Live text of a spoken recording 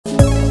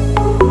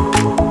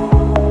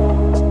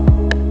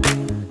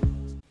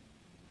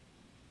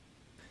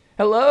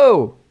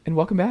Hello, and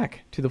welcome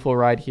back to the Full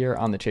Ride here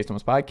on the Chase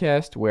Thomas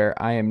podcast, where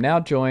I am now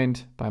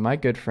joined by my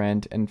good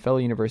friend and fellow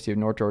University of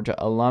North Georgia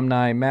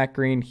alumni, Matt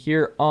Green,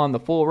 here on the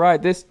Full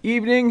Ride this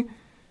evening.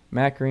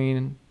 Matt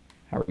Green,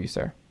 how are you,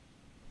 sir?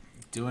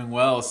 Doing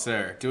well,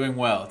 sir. Doing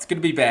well. It's good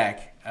to be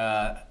back.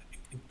 Good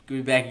to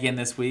be back again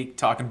this week,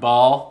 talking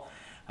ball.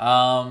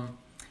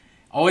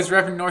 Always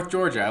repping North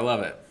Georgia. I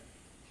love it.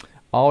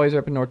 Always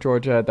repping North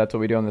Georgia. That's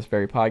what we do on this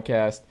very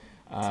podcast.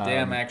 Today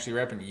I'm actually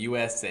repping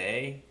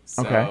USA.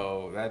 So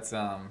Okay. that's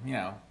no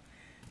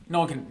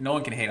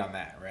one can hate on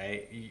that,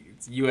 right?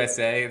 It's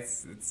USA.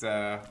 It's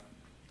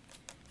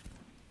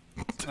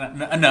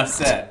enough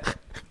said.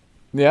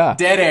 Yeah.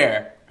 Dead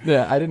air.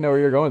 Yeah, I didn't know where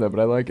you were going with that,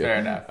 but I like it. Fair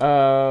enough.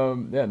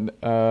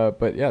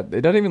 But yeah,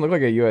 it doesn't even look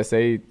like a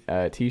USA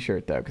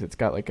t-shirt though, because it's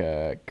got like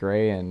a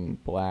gray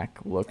and black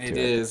look to it. It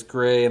is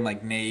gray and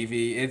like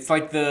navy. It's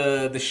like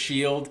the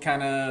shield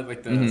kind of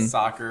like the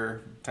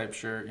soccer type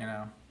shirt, you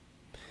know.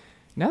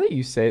 Now that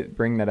you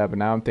bring that up, and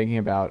now I'm thinking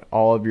about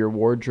all of your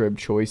wardrobe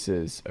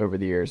choices over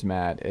the years,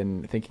 Matt,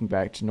 and thinking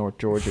back to North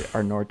Georgia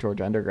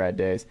undergrad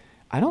days,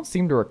 I don't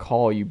seem to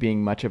recall you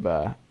being much of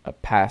a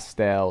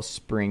pastel,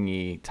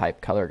 springy type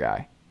color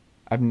guy.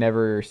 I've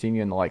never seen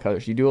you in the light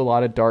colors. You do a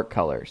lot of dark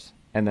colors,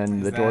 and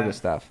then Georgia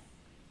stuff.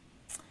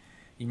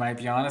 You might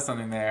be onto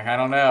something there. I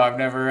don't know. I've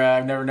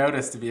never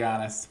noticed, to be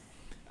honest.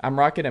 I'm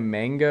rocking a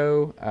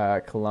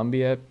mango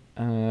Columbia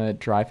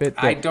dry fit.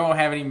 I don't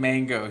have any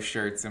mango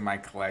shirts in my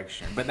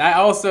collection, but I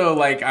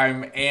also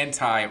I'm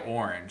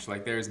anti-orange.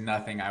 Like there's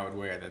nothing I would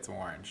wear that's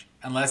orange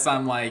unless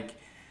I'm like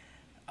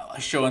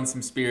showing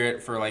some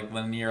spirit for like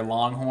Lanier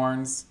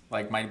Longhorns.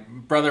 Like my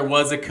brother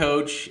was a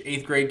coach,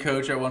 8th grade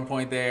coach at one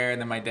point there, and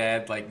then my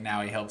dad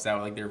now he helps out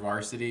with like their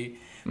varsity.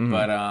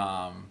 But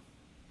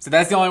so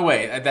that's the only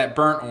way. That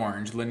burnt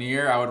orange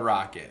Lanier, I would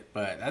rock it,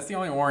 but that's the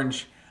only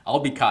orange I'll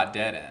be caught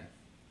dead in.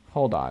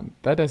 Hold on.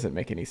 That doesn't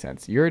make any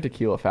sense. You're a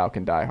Tequila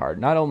Falcon diehard.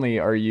 Not only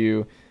are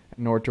you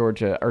North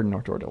Georgia,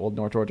 North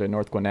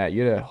Gwinnett,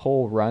 you had a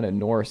whole run of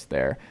Norse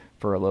there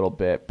for a little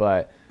bit,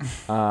 but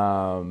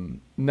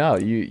no,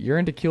 you're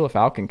in Tequila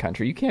Falcon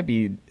country. You can't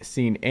be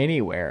seen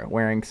anywhere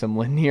wearing some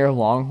Lanier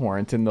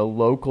Longhorns in the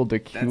local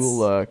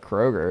Tequila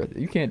Kroger.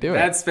 You can't do it.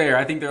 That's fair.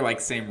 I think they're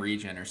like same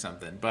region or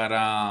something, but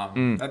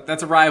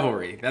that's a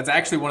rivalry. That's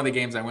actually one of the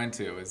games I went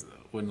to is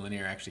when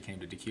Lanier actually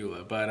came to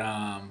Tequila, but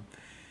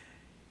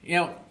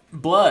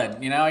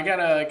blood, I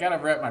gotta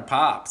rep my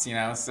pops,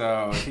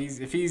 so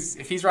if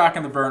he's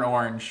rocking the burnt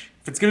orange,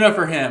 if it's good enough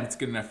for him, it's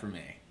good enough for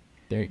me.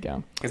 There you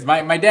go. Because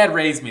my dad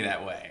raised me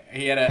that way.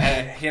 He had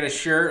a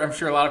shirt. I'm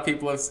sure a lot of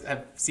people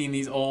have seen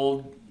these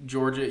old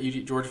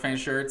Georgia fan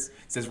shirts.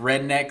 It says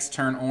rednecks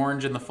turn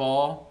orange in the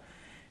fall,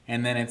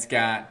 and then it's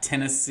got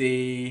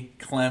Tennessee,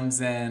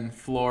 Clemson,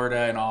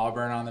 Florida, and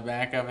Auburn on the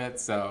back of it.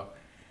 So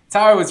it's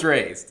how I was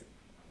raised.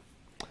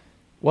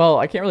 Well,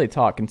 I can't really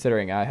talk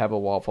considering I have a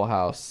Waffle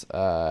House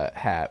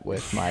hat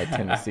with my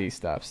Tennessee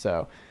stuff.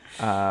 So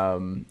I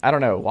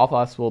don't know. Waffle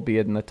House will be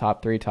in the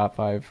top 3, top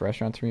 5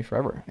 restaurants for me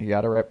forever. You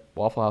got to rep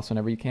Waffle House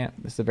whenever you can.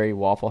 This is a very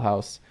Waffle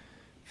House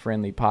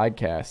friendly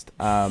podcast.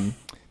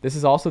 This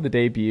is also the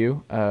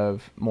debut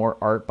of more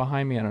art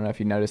behind me. I don't know if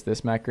you noticed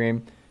this, Matt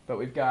Green, but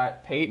we've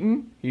got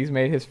Peyton. He's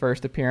made his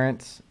first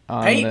appearance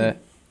on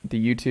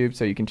the YouTube,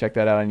 so you can check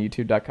that out on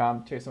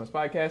youtube.com. Chase Thomas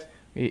Podcast.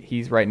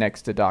 He's right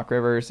next to Doc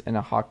Rivers in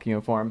a Hawk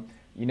uniform.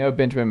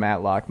 Benjamin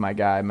Matlock, my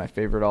guy, my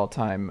favorite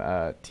all-time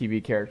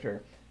TV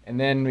character. And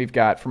then we've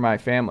got, for my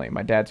family,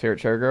 my dad's favorite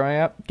show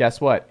growing up,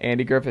 guess what?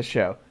 Andy Griffith's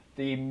Show.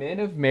 The Men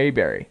of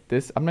Mayberry.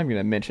 I'm not even going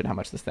to mention how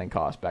much this thing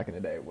cost back in the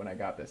day when I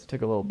got this. It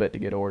took a little bit to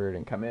get ordered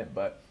and come in,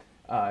 but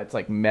it's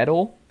like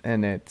metal,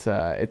 and it's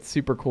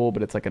super cool,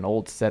 but it's like an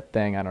old set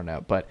thing. I don't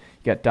know. But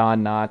you got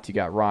Don Knotts, you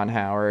got Ron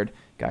Howard,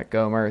 got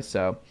Gomer,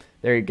 so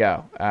there you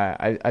go.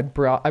 I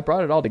brought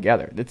it all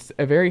together. It's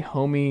a very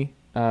homey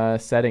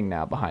setting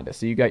now behind us.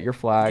 So you got your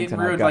flags. Getting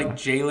rid of like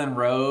Jalen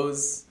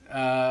Rose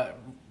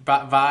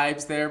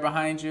vibes there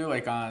behind you,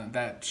 like on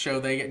that show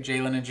they get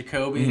Jalen and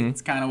Jacoby.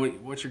 It's kind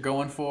of what you're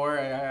going for.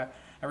 I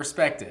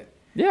respect it.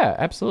 Yeah,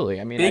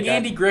 absolutely. Big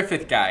Andy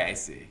Griffith guy, I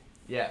see.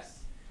 Yes.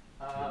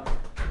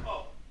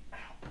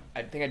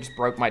 I think I just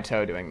broke my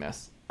toe doing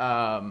this.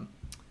 The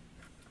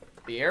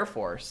Air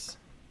Force.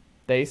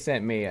 They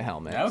sent me a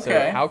helmet. Okay.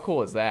 So how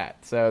cool is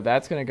that? So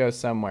that's going to go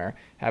somewhere.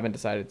 Haven't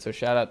decided. So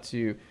shout out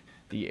to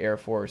the Air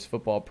Force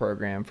football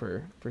program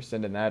for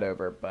sending that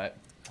over. But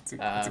it's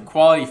a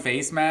quality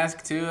face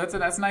mask too. That's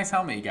a nice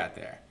helmet you got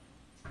there.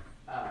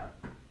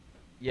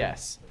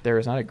 Yes, there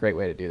was not a great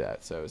way to do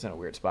that, so it was in a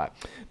weird spot.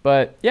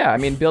 But yeah,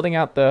 building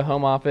out the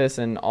home office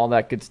and all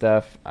that good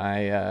stuff.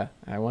 I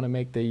want to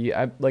make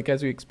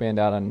as we expand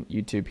out on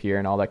YouTube here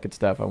and all that good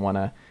stuff. I want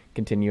to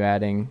continue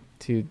adding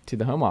to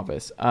the home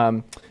office.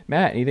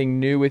 Matt, anything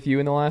new with you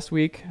in the last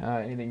week?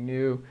 Anything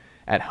new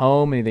at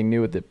home? Anything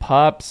new with the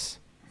pups?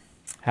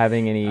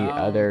 Having any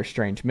other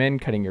strange men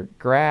cutting your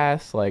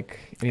grass? Like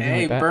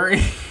anything like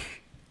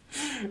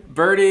that?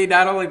 Birdie,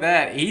 not only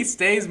that, he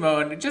stays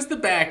mowing just the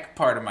back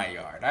part of my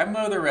yard. I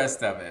mow the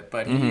rest of it,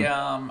 but he,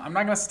 I'm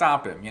not gonna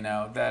stop him. You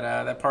know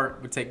that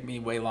part would take me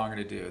way longer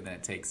to do than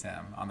it takes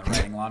him on the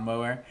riding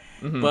lawnmower.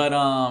 But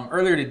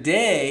earlier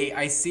today,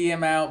 I see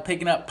him out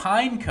picking up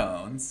pine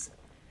cones,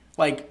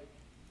 like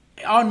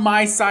on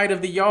my side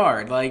of the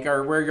yard, like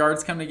or where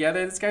yards come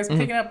together. This guy's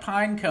picking up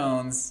pine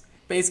cones,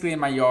 basically in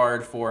my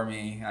yard for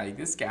me. Like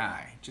this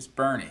guy, just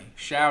Bernie,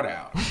 shout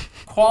out,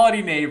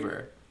 quality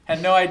neighbor.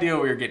 Had no idea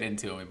what we were getting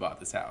into when we bought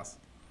this house.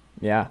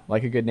 Yeah,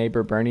 like a good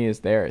neighbor, Bernie is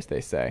there, as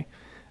they say.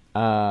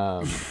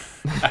 Oh,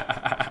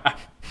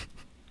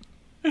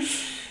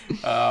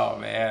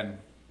 man.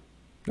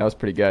 That was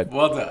pretty good.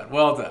 Well done.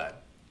 Well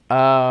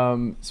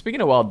done.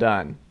 Speaking of well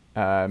done,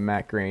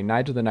 Matt Green,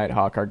 Nigel the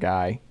Nighthawk, our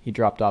guy, he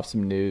dropped off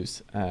some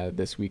news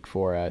this week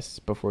for us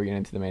before we get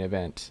into the main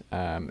event.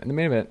 In the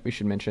main event, we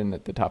should mention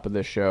at the top of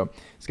this show,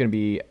 it's going to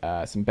be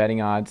some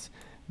betting odds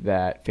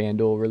that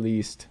FanDuel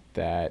released,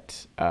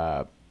 that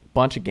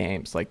bunch of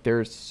games. Like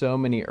there's so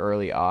many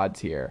early odds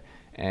here,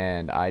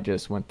 and I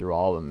just went through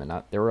all of them,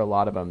 and there were a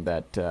lot of them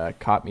that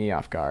caught me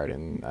off guard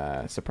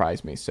and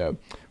surprised me. So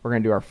we're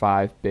going to do our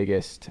 5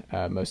 biggest,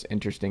 most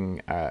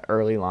interesting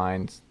early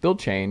lines. They'll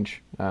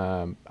change.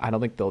 I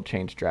don't think they'll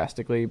change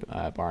drastically,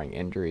 barring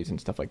injuries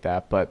and stuff like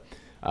that, but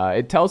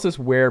it tells us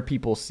where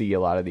people see a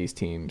lot of these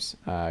teams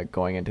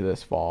going into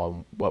this fall,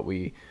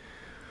 and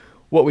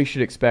what we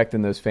should expect,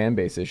 and those fan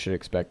bases should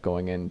expect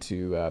going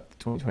into the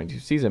 2022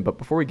 season. But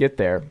before we get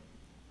there,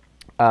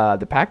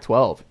 the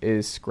Pac-12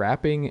 is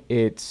scrapping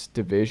its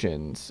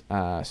divisions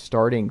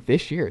starting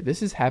this year.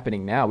 This is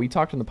happening now. We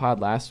talked on the pod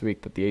last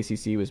week that the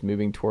ACC was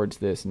moving towards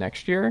this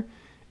next year,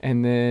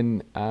 and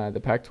then the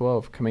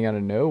Pac-12 coming out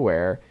of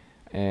nowhere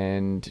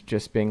and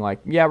just being like,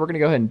 yeah, we're going to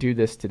go ahead and do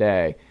this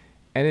today.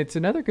 And it's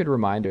another good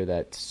reminder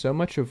that so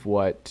much of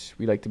what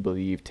we like to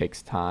believe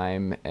takes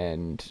time,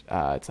 and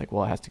it's like,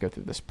 well, it has to go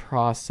through this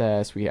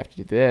process. We have to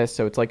do this.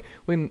 So it's like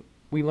when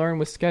we learn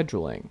with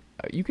scheduling,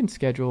 you can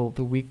schedule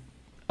the week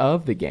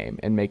of the game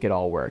and make it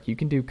all work. You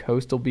can do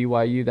Coastal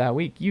BYU that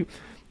week. You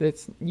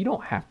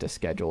don't have to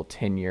schedule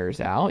 10 years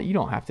out. You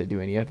don't have to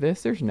do any of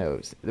this.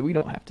 We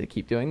don't have to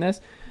keep doing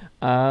this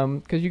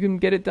because you can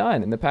get it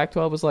done. And the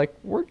Pac-12 was like,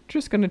 we're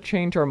just going to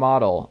change our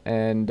model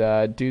and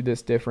do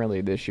this differently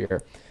this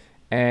year.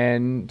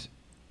 And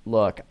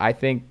look, I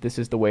think this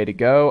is the way to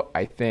go.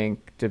 I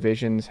think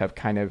divisions have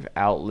kind of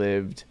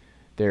outlived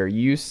their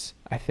use.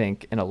 I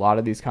think in a lot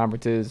of these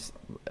conferences,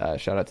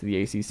 shout out to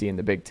the ACC and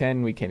the Big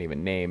Ten, we can't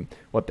even name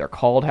what they're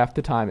called half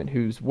the time and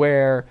who's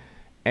where.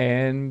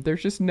 And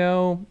there's just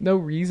no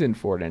reason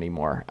for it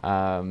anymore.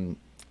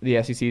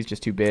 The SEC is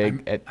just too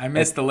big. I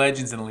miss the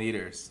legends and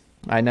leaders.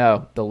 I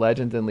know, the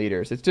legends and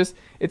leaders.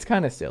 It's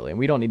kind of silly, and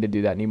we don't need to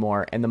do that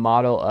anymore. And the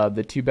model of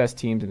the 2 best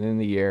teams at the end of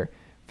the year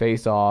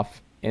face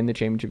off in the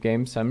championship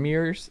game. Some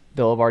years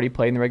they'll have already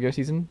played in the regular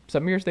season.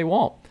 Some years they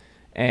won't.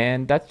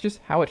 And that's just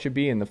how it should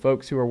be. And the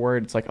folks who are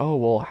worried, it's like, oh,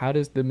 well, how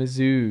does the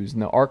Mizzous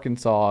and the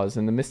Arkansas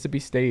and the Mississippi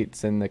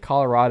States and the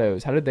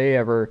Colorados, how did they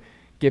ever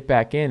get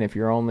back in if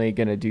you're only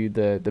going to do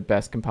the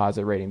best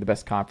composite rating, the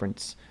best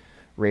conference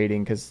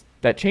rating? Because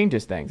that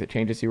changes things. It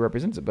changes who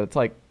represents it. But it's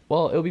like,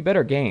 well, it'll be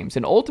better games.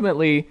 And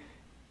ultimately,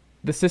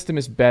 the system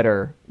is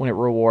better when it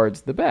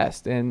rewards the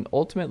best. And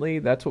ultimately,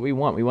 that's what we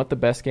want. We want the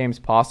best games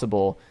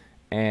possible.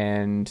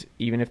 And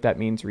even if that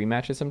means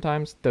rematches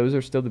sometimes, those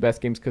are still the best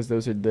games because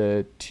those are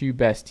the 2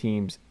 best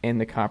teams in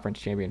the conference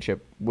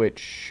championship, which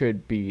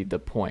should be the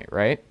point,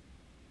 right?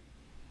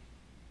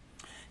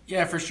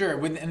 Yeah, for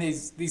sure. And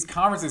these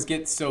conferences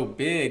get so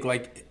big,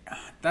 like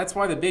that's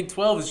why the Big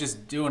 12 is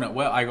just doing it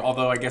well.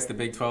 Although I guess the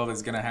Big 12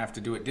 is going to have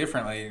to do it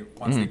differently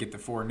once they get the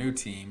 4 new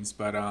teams.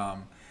 But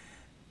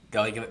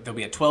there'll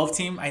be a 12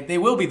 team. They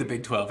will be the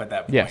Big 12 at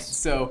that point. Yes.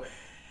 So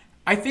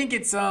I think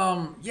it's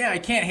I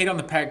can't hate on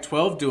the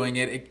Pac-12 doing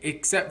it,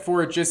 except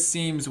for it just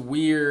seems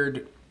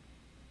weird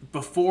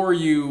before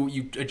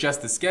you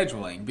adjust the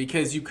scheduling,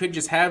 because you could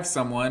just have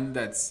someone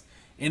that's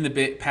in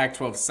the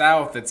Pac-12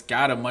 South that's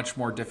got a much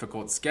more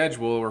difficult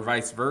schedule, or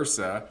vice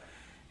versa,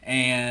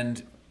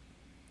 and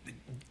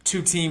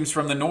 2 teams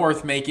from the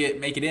North make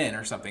it in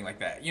or something like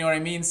that. You know what I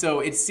mean? So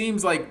it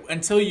seems like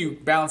until you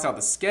balance out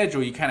the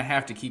schedule, you kind of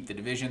have to keep the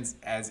divisions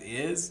as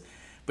is.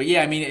 But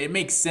yeah, I mean, it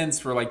makes sense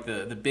for like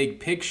the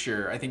big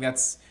picture. I think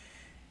that's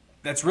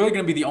really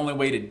going to be the only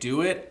way to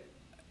do it.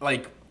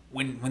 Like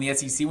when the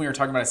SEC, when you're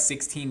talking about a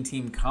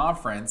 16-team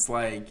conference,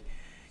 like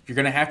you're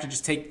going to have to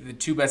just take the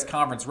 2 best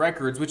conference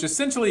records, which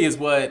essentially is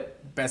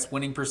what best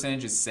winning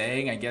percentage is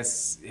saying. I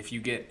guess if you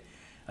get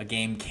a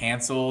game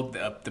canceled,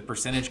 the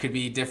percentage could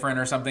be different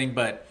or something,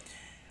 but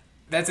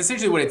that's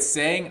essentially what it's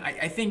saying.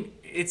 I think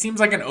it seems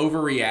like an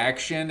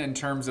overreaction in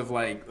terms of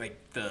like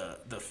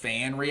the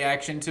fan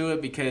reaction to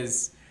it,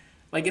 because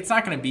like it's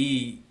not going to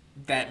be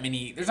that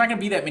many. There's not going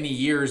to be that many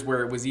years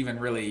where it was even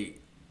really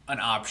an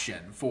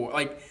option for,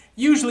 like,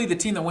 usually the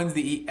team that wins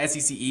the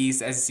SEC East,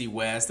 SEC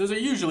West, those are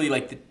usually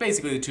like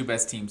basically the 2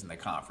 best teams in the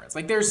conference.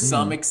 Like there's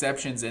some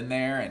exceptions in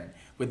there, and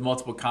with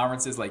multiple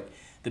conferences, like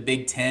The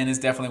Big Ten is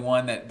definitely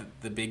one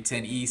that the Big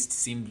Ten East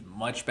seems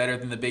much better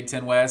than the Big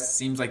Ten West.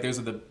 Seems like those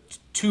are the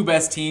two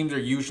best teams are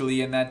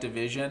usually in that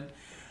division.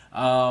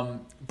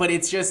 But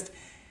it's just,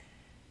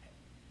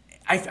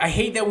 I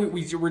hate that we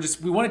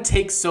want to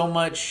take so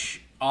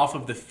much off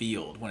of the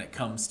field when it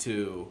comes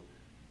to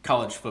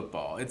college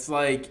football. It's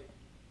like,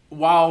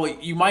 while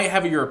you might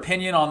have your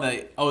opinion on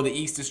the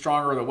East is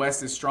stronger or the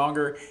West is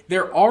stronger,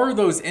 there are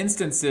those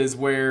instances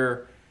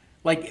where,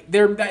 like,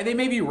 they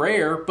may be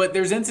rare, but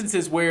there's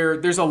instances where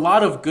there's a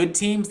lot of good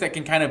teams that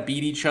can kind of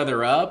beat each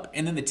other up,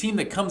 and then the team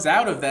that comes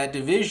out of that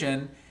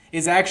division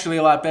is actually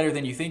a lot better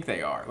than you think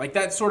they are. Like,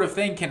 that sort of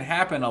thing can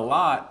happen a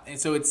lot, and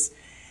so it's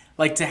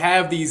like to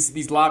have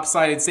these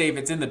lopsided, say if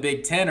it's in the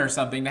Big Ten or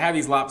something, to have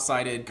these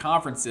lopsided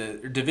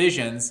conferences or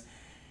divisions,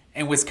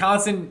 and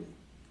Wisconsin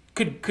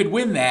could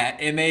win that,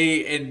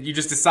 and you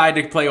just decide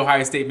to play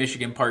Ohio State,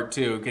 Michigan part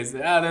 2 because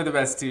they're the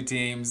best two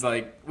teams.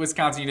 Like,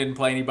 Wisconsin, you didn't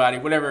play anybody.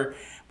 Whatever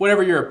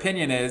your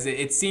opinion is,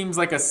 it seems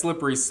like a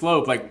slippery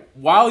slope. Like,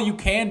 while you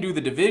can do the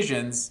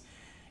divisions,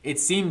 it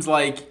seems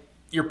like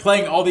you're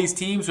playing all these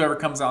teams. Whoever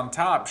comes on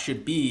top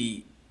should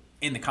be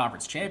in the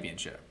conference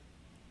championship.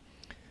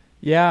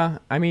 Yeah,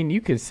 I mean, you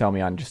could sell me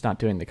on just not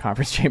doing the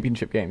conference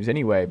championship games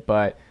anyway,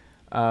 but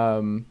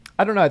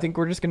I don't know. I think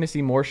we're just going to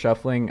see more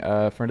shuffling.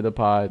 Friend of the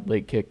pod,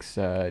 Late Kicks,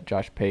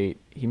 Josh Pate,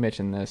 he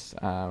mentioned this.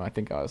 I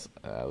think I was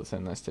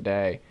listening to this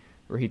today,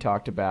 where he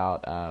talked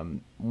about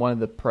one of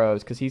the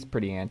pros, because he's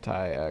pretty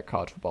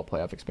anti-college football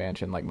playoff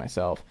expansion like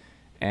myself,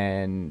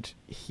 and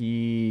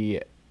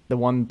the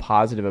one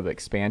positive of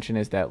expansion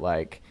is that,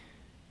 like,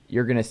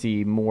 you're going to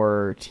see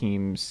more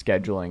teams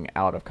scheduling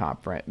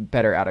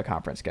better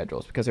out-of-conference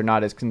schedules, because they're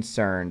not as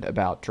concerned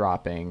about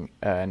dropping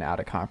an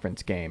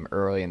out-of-conference game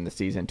early in the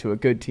season to a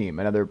good team,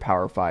 another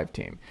Power 5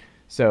 team.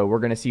 So we're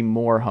going to see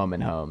more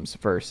home-and-homes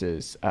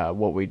versus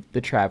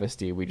the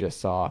travesty we just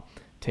saw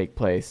take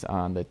place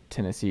on the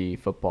Tennessee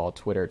football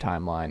Twitter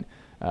timeline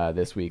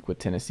this week, with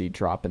Tennessee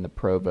dropping the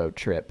Provo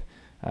trip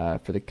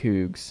for the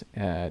Cougs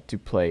to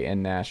play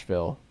in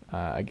Nashville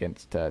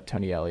against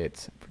Tony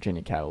Elliott's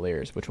Virginia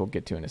Cavaliers, which we'll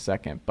get to in a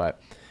second. But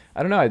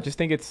I don't know. I just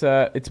think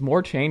it's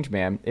more change,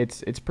 man.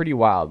 It's pretty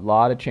wild. A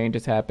lot of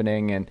changes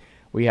happening, and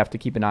we have to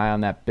keep an eye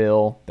on that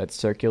bill that's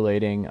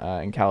circulating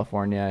in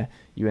California.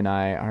 You and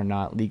I are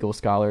not legal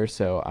scholars,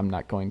 so I'm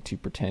not going to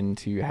pretend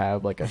to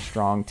have like a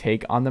strong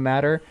take on the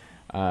matter.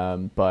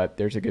 But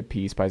there's a good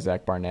piece by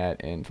Zach Barnett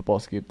in Football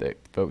Scoop that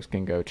folks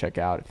can go check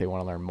out if they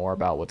want to learn more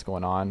about what's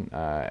going on,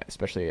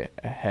 especially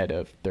ahead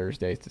of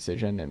Thursday's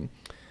decision and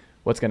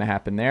what's going to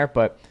happen there.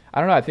 But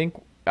I don't know. I think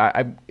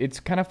it's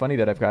kind of funny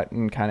that I've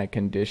gotten kind of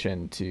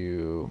conditioned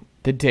to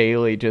the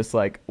daily, just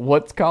like,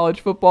 what's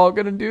college football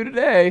going to do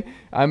today?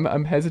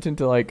 I'm hesitant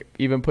to like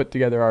even put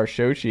together our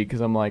show sheet, because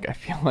I'm like, I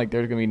feel like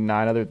there's going to be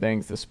 9 other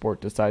things the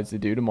sport decides to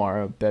do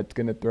tomorrow that's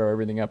going to throw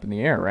everything up in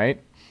the air,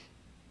 right?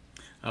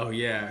 Oh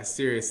yeah,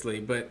 seriously.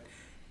 But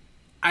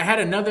I had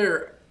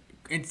another,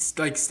 it's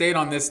like, stayed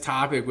on this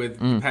topic with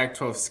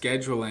Pac-12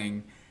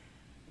 scheduling.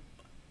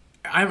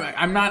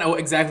 I'm not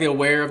exactly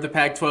aware of the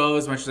Pac-12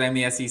 as much as I am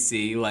the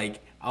SEC.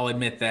 Like, I'll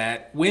admit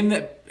that. When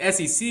the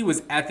SEC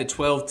was at the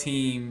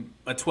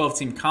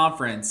 12-team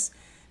conference,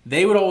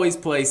 they would always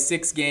play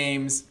 6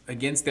 games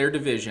against their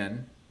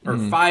division, or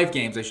 5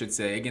 games, I should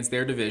say, against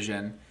their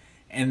division,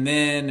 and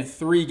then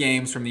 3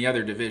 games from the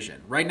other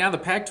division. Right now, the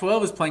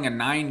Pac-12 is playing a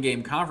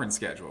 9-game conference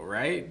schedule,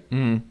 right?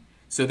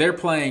 So they're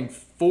playing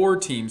 4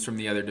 teams from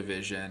the other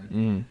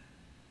division.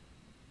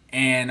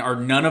 And are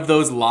none of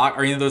those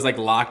are any of those like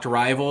locked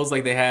rivals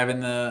like they have in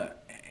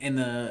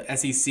the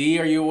SEC?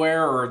 Are you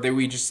aware, or are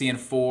we just seeing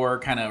 4,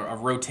 kind of a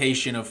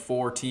rotation of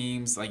 4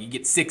 teams? Like, you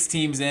get 6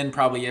 teams in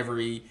probably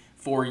every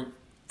 4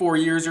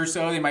 years or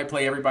so. They might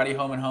play everybody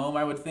home and home,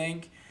 I would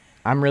think.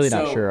 I'm really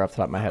not sure off the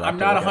top of my head. I'm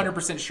not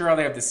 100% sure how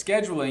they have the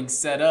scheduling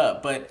set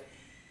up, but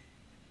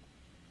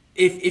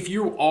if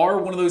you are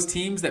one of those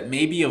teams that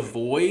maybe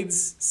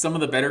avoids some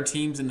of the better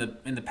teams in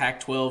the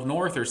Pac-12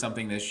 North or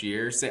something this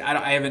year, say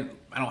I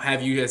don't have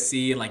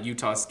USC and like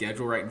Utah's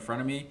schedule right in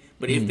front of me,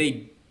 but if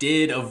they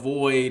did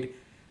avoid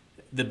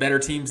the better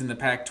teams in the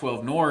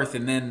Pac-12 North,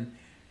 and then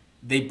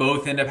they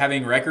both end up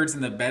having records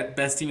in the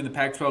best team in the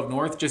Pac-12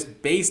 North,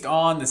 just based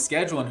on the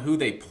schedule and who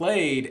they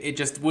played, it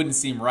just wouldn't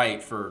seem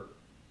right for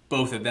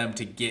both of them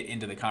to get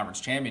into the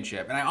conference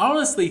championship. And I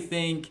honestly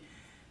think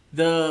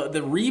the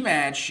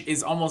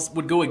rematch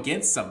would go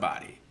against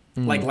somebody.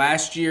 Like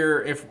last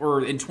year,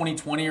 or in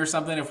 2020 or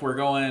something, if we're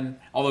going,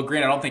 although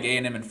granted, I don't think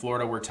A&M and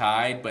Florida were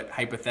tied, but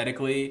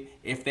hypothetically,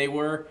 if they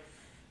were,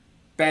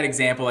 bad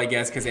example, I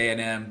guess, because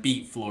A&M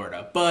beat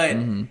Florida. But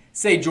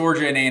say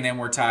Georgia and A&M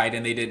were tied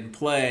and they didn't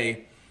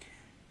play.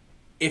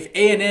 If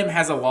A&M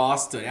has a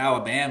loss to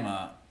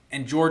Alabama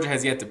and Georgia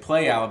has yet to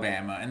play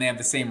Alabama and they have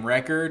the same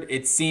record,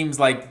 it seems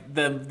like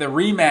the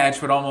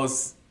rematch would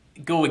almost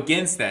go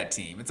against that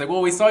team. It's like,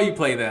 well, we saw you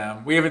play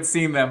them. We haven't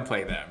seen them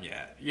play them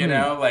yet. You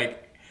know, like,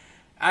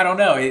 I don't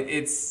know.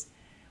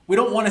 We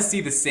don't want to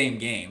see the same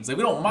games. Like,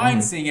 we don't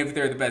mind seeing if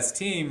they're the best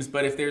teams,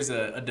 but if there's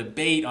a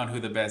debate on who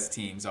the best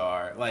teams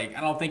are, like,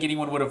 I don't think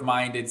anyone would have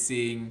minded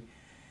seeing,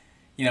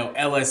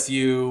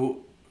 LSU,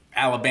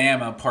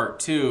 Alabama part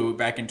 2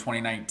 back in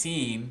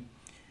 2019.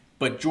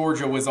 But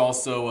Georgia was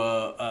also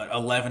a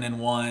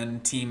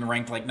 11-1 team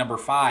ranked like number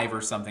 5 or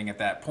something at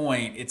that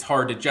point. It's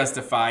hard to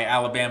justify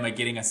Alabama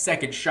getting a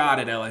second shot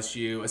at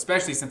LSU,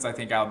 especially since I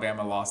think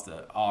Alabama lost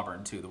to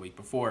Auburn too the week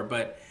before.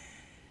 But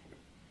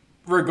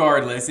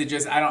regardless,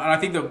 I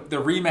think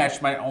the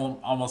rematch might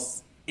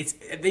almost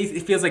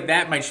it feels like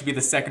that should be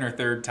the second or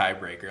third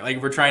tiebreaker. Like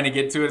if we're trying to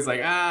get to it, it's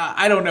like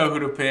I don't know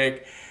who to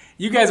pick.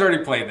 You guys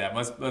already played them.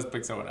 Let's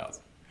pick someone else.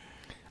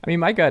 I mean,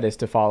 my gut is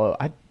to follow.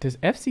 Does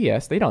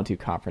FCS? They don't do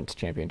conference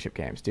championship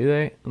games, do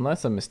they?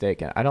 Unless I'm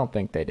mistaken, I don't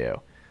think they do.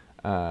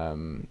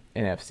 In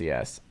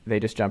FCS,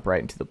 they just jump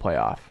right into the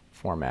playoff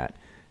format,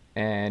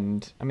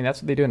 and I mean that's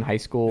what they do in high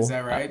school. Is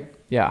that right?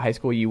 Yeah, high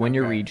school. You win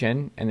your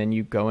region, and then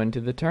you go into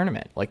the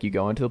tournament. Like you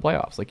go into the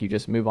playoffs. Like you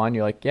just move on.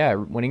 You're like, yeah,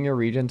 winning your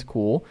region's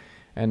cool,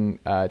 and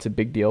it's a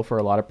big deal for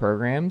a lot of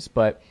programs,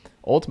 but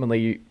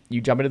ultimately you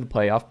jump into the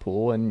playoff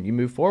pool and you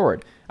move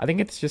forward. I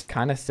think it's just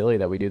kind of silly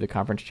that we do the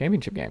conference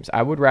championship games.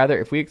 I would rather,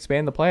 if we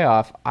expand the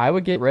playoff, I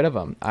would get rid of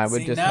them. I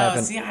would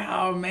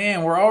oh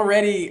man, we're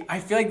already, I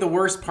feel like the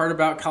worst part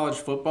about college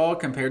football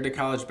compared to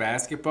college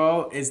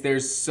basketball is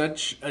there's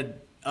such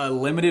a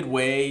limited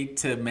way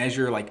to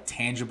measure like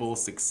tangible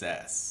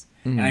success.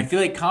 Mm-hmm. And I feel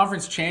like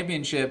conference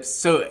championships,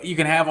 so you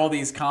can have all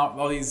these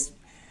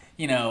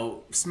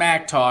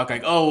smack talk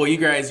like, oh, well, you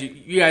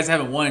guys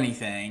haven't won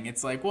anything.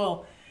 It's like,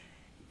 well,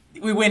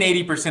 we win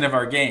 80% of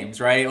our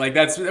games, right? Like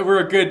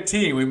we're a good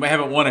team. We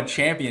haven't won a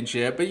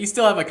championship, but you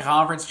still have a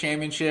conference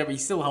championship. You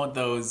still want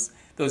those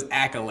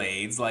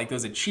accolades, like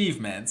those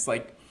achievements.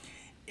 Like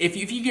if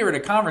you get rid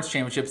of conference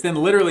championships, then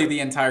literally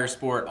the entire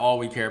sport, all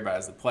we care about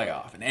is the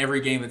playoff. And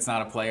every game that's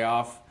not a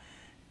playoff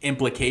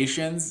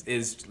implications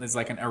is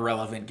like an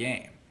irrelevant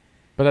game.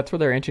 But that's what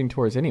they're inching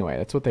towards anyway.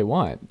 That's what they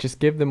want. Just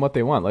give them what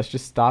they want. Let's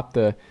just stop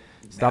the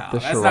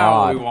charade. That's not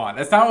what we want.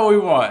 That's not what we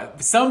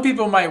want. Some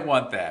people might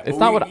want that. It's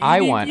not what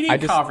I want. You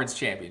need conference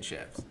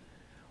championships.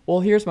 Well,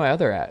 here's my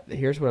other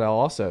here's what I'll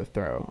also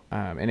throw,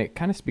 and it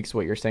kind of speaks to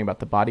what you're saying about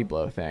the body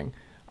blow thing.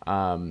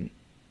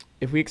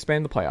 If we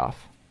expand the playoff,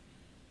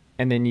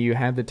 and then you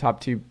have the top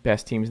 2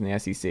 best teams in the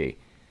SEC,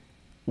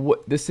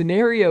 what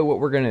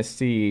we're going to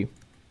see,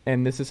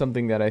 and this is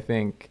something that I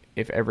think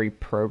if every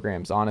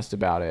program's honest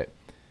about it,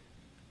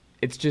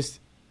 it's just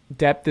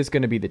depth is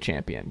going to be the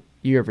champion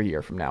year over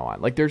year from now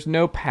on. Like there's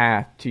no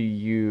path to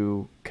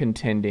you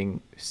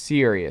contending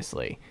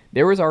seriously.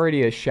 There was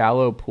already a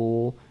shallow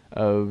pool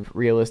of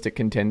realistic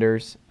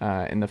contenders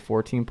in the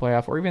 14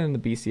 playoff or even in the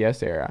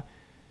BCS era.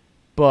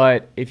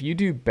 But if you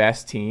do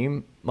best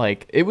team,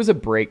 like it was a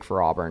break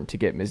for Auburn to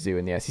get Mizzou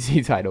in the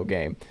SEC title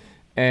game.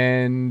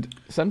 And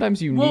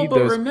sometimes you need those.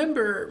 Well, but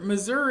remember,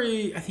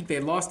 Missouri, I think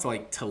they lost to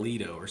like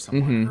Toledo or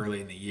someone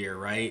early in the year,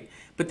 right?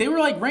 But they were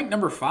like ranked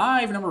number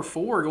 5, number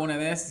 4 going to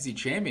the SEC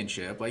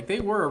championship. Like they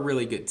were a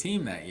really good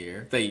team that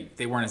year.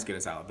 They weren't as good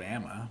as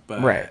Alabama,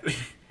 but right.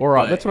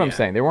 Or that's what I'm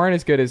saying. They weren't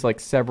as good as like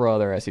several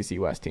other SEC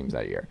West teams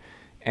that year.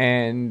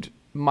 And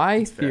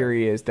my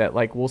theory is that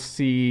like we'll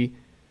see.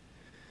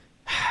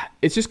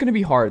 It's just going to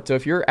be hard. So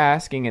if you're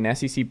asking an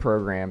SEC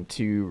program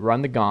to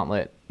run the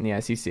gauntlet in the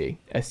SEC,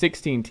 a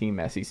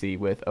 16-team SEC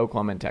with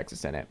Oklahoma and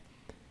Texas in it,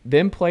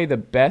 then play the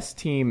best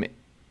team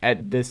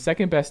at the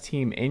second best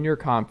team in your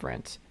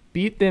conference,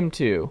 beat them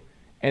 2,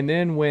 and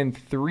then win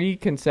 3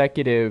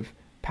 consecutive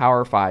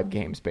Power 5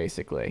 games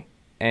basically,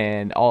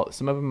 and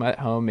some of them at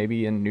home,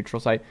 maybe in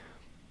neutral site.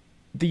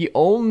 The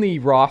only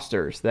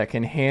rosters that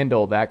can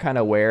handle that kind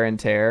of wear and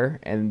tear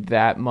and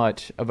that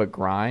much of a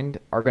grind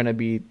are going to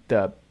be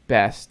the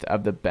best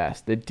of the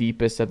best, the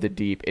deepest of the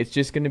deep. It's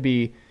just going to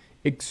be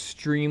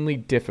extremely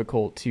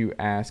difficult to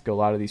ask a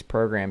lot of these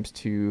programs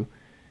to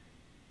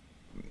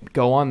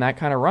go on that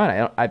kind of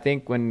run. I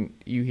think when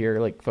you hear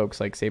like folks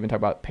like Saban talk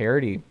about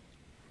parity,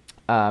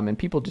 and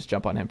people just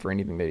jump on him for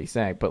anything that he's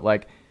saying, but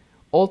like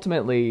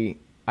ultimately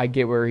I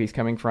get where he's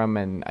coming from,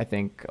 and I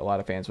think a lot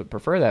of fans would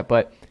prefer that,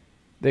 but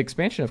the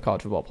expansion of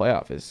college football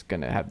playoff is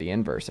going to have the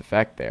inverse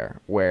effect there,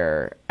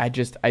 where I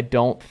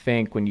don't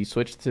think when you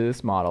switch to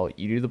this model,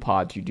 you do the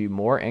pods, you do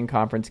more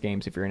in-conference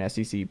games if you're an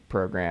SEC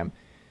program.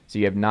 So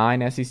you have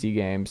 9 SEC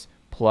games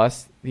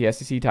plus the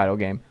SEC title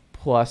game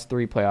plus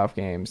 3 playoff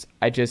games.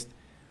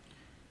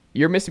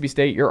 You're Mississippi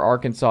State, you're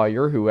Arkansas,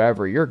 you're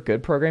whoever, you're a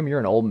good program,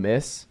 you're an Ole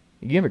Miss.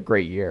 You have a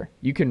great year.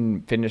 You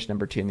can finish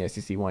number 2 in the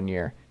SEC one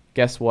year.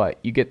 Guess what?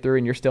 You get through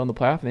and you're still in the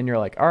playoff, and then you're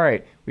like, all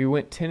right, we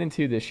went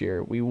 10-2 this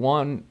year. We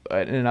won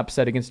an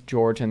upset against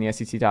Georgia in the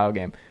SEC title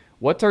game.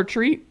 What's our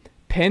treat?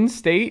 Penn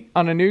State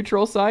on a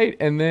neutral site,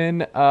 and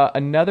then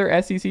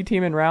another SEC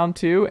team in round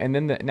 2, and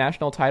then the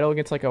national title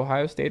against like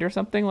Ohio State or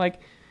something. Like,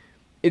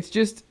 it's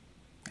just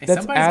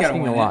that's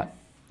asking a lot.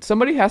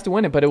 Somebody has to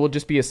win it, but it will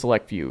just be a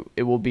select few.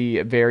 It will be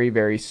a very,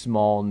 very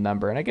small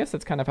number, and I guess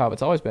that's kind of how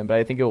it's always been. But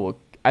I think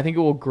it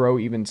will grow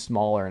even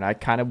smaller, and I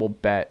kind of will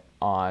bet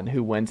on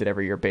who wins it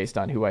every year based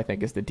on who I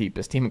think is the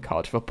deepest team in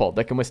college football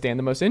that can withstand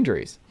the most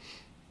injuries.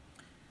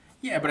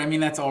 Yeah, but I mean,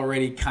 that's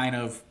already kind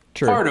of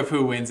True. part of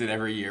who wins it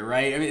every year,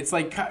 right? I mean, it's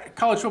like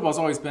college football's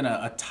always been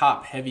a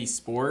top heavy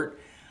sport.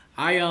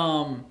 I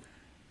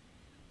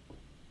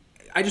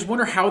just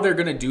wonder how they're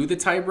gonna do the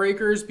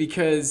tiebreakers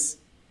because,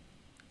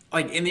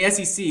 like in the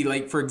SEC,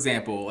 like for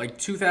example, like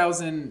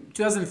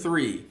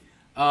 2003,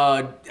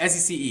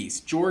 SEC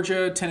East,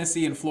 Georgia,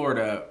 Tennessee, and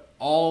Florida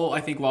all I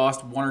think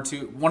lost one or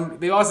two.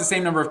 They lost the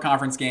same number of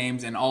conference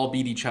games and all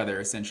beat each other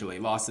essentially,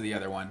 lost to the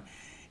other one.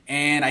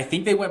 And I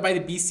think they went by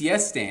the BCS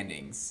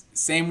standings.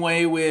 Same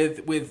way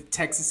with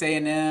Texas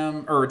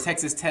A&M or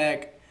Texas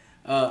Tech,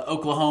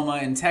 Oklahoma,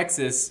 and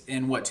Texas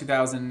in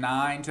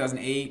 2009,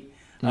 2008,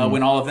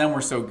 when all of them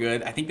were so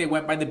good. I think they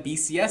went by the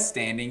BCS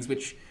standings,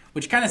 which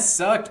kind of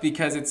sucked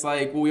because it's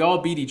like, well, we all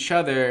beat each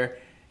other,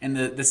 and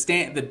the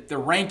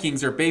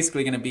rankings are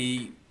basically going to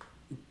be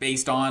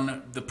based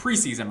on the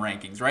preseason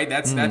rankings, right?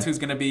 That's who's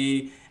going to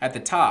be at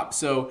the top.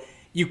 So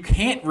you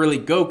can't really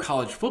go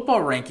college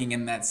football ranking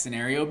in that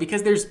scenario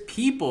because there's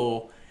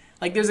people,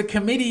 like there's a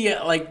committee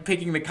like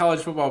picking the college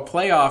football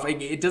playoff.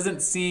 Like, it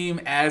doesn't seem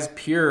as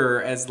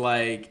pure as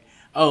like,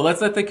 oh, let's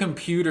let the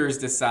computers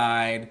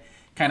decide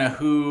kind of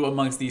who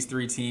amongst these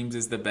three teams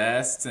is the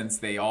best since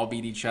they all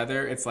beat each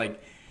other. It's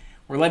like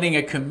we're letting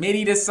a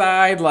committee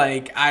decide.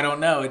 Like, I don't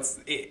know.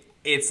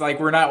 It's like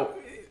we're not.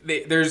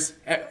 There's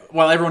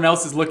while everyone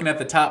else is looking at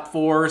the top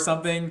four or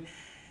something,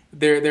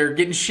 they're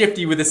getting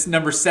shifty with this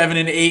number 7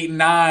 and 8 and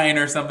 9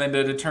 or something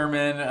to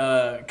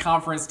determine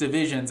conference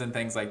divisions and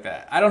things like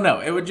that. I don't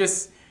know. It would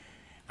just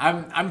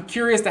I'm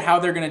curious to how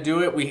they're going to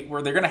do it.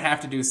 Where they're going to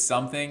have to do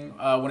something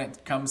when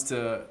it comes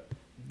to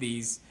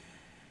these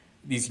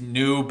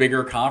new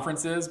bigger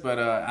conferences, but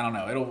I don't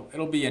know.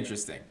 It'll be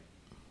interesting.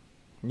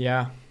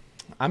 Yeah,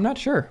 I'm not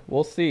sure.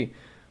 We'll see.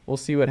 We'll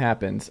see what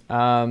happens.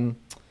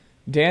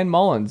 Dan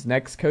Mullen's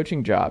next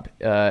coaching job.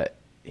 Friend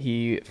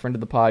of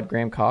the pod,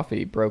 Graham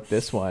Coffey, broke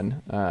this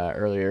one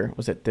earlier.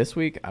 Was it this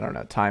week? I don't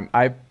know.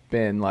 I've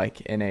been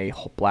like in a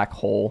black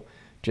hole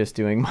just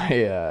doing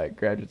my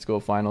graduate school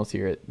finals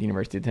here at the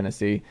University of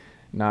Tennessee,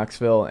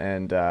 Knoxville,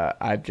 and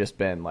I've just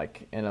been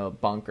like in a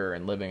bunker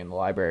and living in the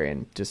library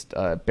and just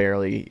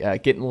barely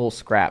getting little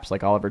scraps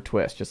like Oliver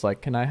Twist. Just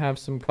like, can I have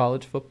some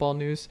college football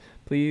news,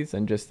 please?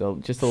 And just a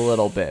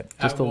little bit,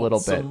 a little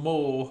bit. Some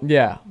more.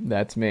 Yeah,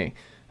 that's me.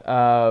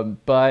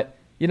 But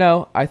you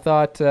know, I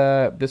thought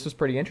this was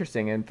pretty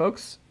interesting. And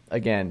folks,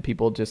 again,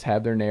 people just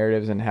have their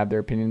narratives and have their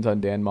opinions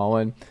on Dan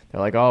Mullen.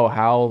 They're like, oh,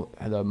 how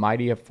the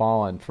mighty have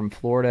fallen from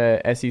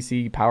Florida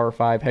SEC Power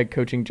 5 head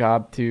coaching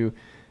job to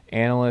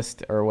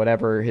analyst or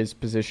whatever his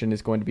position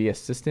is going to be,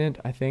 assistant,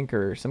 I think,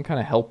 or some kind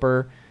of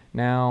helper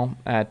now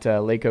at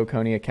Lake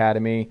Oconee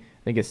Academy.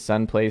 I think his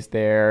son plays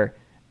there.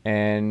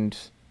 And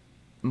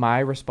my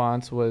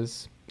response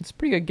was, it's a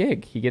pretty good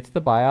gig. He gets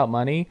the buyout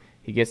money.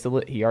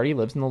 He already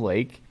lives in the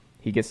lake.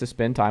 He gets to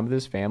spend time with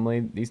his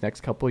family these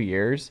next couple of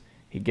years.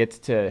 He gets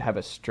to have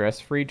a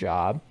stress-free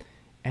job,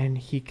 and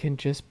he can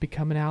just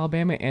become an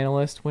Alabama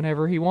analyst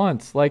whenever he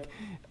wants. Like,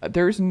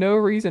 there's no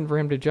reason for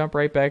him to jump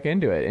right back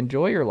into it.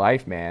 Enjoy your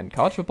life, man.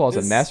 College football is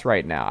a mess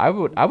right now. I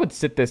would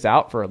sit this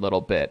out for a little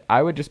bit.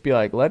 I would just be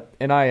like, let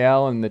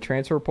NIL and the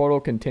transfer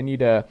portal continue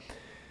to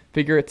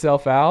figure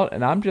itself out,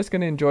 and I'm just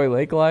going to enjoy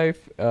lake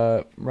life,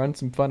 run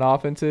some fun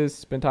offenses,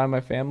 spend time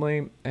with my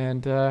family,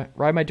 and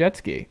ride my jet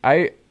ski.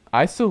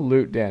 I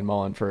salute Dan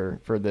Mullen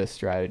for this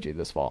strategy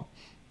this fall.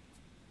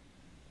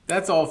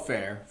 That's all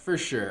fair, for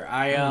sure.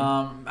 I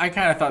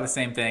kind of thought the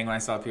same thing when I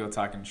saw people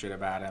talking shit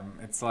about him.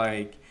 It's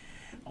like,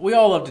 we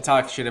all love to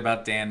talk shit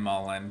about Dan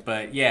Mullen,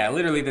 but yeah,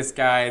 literally this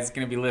guy is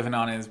going to be living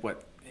in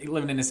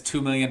his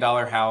 $2 million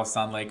house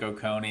on Lake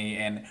Oconee.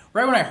 And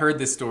right when I heard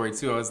this story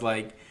too, I was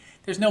like,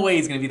 there's no way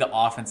he's going to be the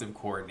offensive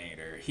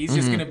coordinator. He's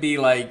just going to be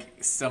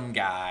like some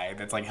guy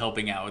that's like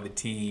helping out with the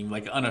team,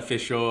 like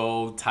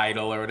unofficial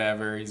title or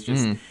whatever. He's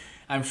just,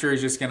 I'm sure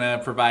he's just going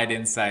to provide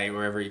insight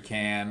wherever he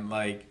can.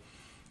 Like,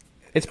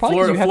 it's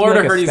probably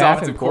Florida heard he's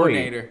offensive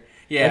coordinator.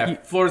 Yeah,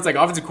 like Florida's like,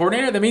 offensive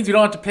coordinator? That means we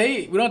don't have to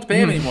pay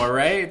him anymore,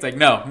 right? It's like,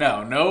 no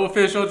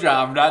official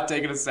job. I'm not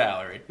taking a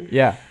salary.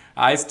 Yeah.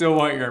 I still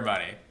want your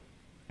money.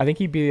 I think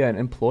he'd be an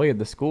employee of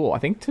the school. I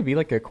think to be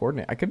like a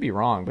coordinator, I could be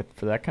wrong, but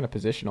for that kind of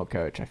positional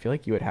coach, I feel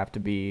like you would have to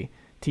be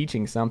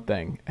teaching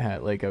something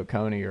at Lake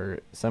Oconee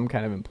or some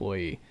kind of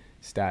employee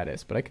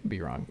status, but I could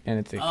be wrong. And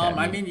it's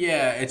I mean,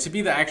 yeah, to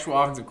be the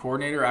actual offensive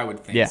coordinator, I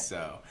would think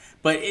so.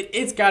 But it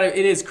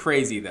is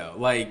crazy though.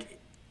 Like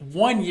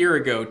 1 year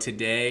ago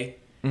today,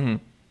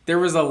 there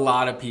was a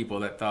lot of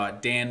people that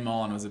thought Dan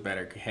Mullen was a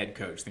better head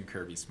coach than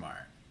Kirby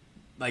Smart.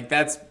 Like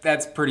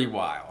that's pretty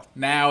wild.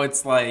 Now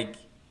it's like,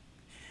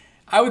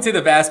 I would say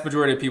the vast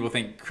majority of people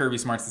think Kirby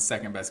Smart's the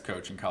second best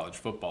coach in college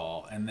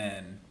football, and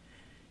then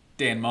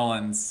Dan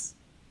Mullen's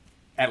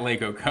at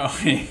Lake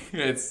Oconee.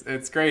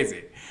 It's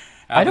crazy.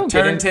 The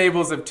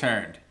turntables have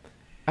turned.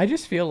 I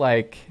just feel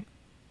like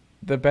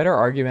the better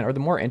argument, or the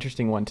more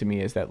interesting one to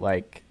me, is that,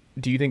 like,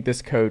 do you think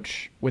this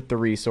coach with the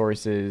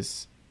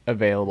resources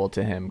available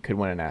to him could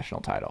win a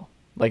national title?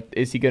 Like,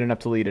 is he good enough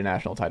to lead a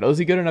national title? Is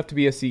he good enough to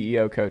be a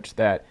CEO coach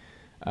that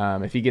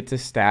if he gets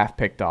his staff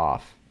picked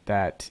off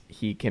that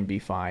he can be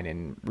fine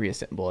and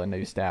reassemble a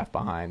new staff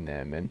behind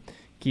them and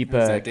keep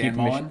Is that Dan keep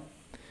Mullen?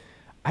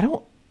 I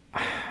don't.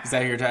 Is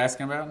that who you're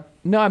asking about?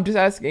 No, I'm just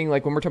asking,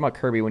 like, when we're talking about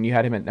Kirby, when you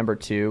had him at number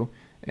 2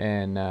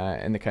 in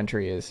the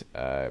country is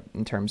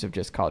in terms of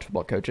just college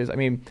football coaches. I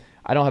mean,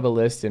 I don't have a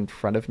list in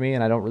front of me,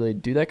 and I don't really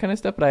do that kind of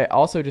stuff. But I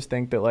also just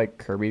think that, like,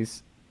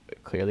 Kirby's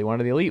clearly one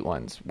of the elite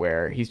ones,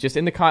 where he's just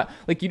in the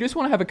like, you just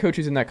want to have a coach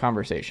who's in that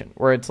conversation,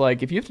 where it's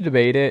like, if you have to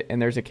debate it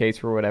and there's a case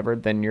for whatever,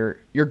 then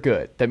you're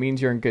good. That means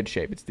you're in good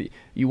shape.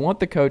 You want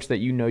the coach that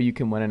you know you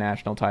can win a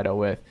national title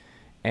with.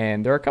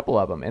 And there are a couple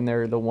of them, and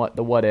they're the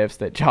what ifs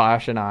that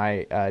Josh and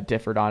I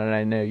differed on, and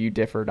I know you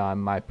differed on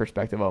my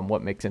perspective on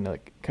what makes a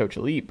coach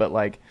elite. But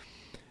like,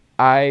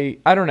 I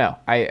don't know.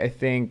 I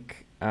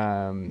think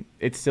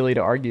it's silly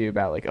to argue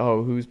about, like,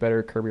 oh, who's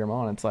better, Kirby or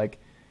Mullen? It's like,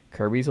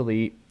 Kirby's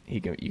elite.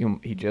 He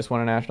just won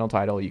a national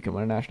title. You can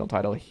win a national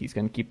title. He's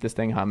going to keep this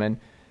thing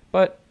humming.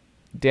 But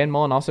Dan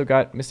Mullen also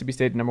got Mississippi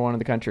State number 1 in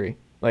the country.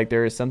 Like,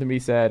 there is something to be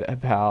said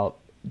about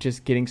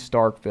just getting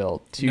Starkville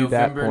to that point.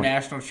 November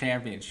national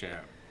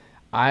championship.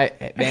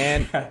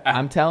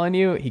 I'm telling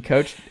you,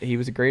 he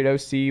was a great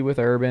OC with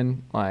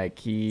Urban.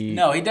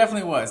 No, he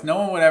definitely was. No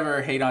one would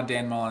ever hate on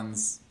Dan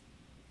Mullen's,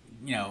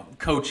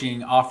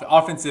 coaching,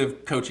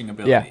 offensive coaching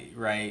ability,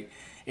 right?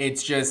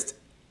 It's just,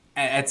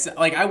 it's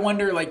like, I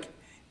wonder, like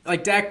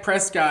Dak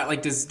Prescott,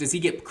 like, does he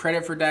get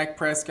credit for Dak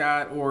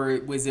Prescott, or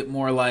was it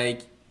more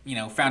like,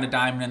 found a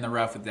diamond in the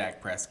rough with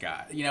Dak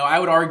Prescott? I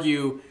would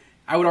argue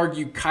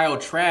Kyle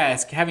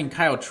Trask, having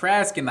Kyle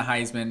Trask in the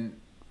Heisman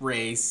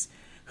race,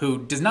 who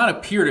does not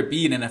appear to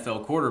be an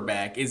NFL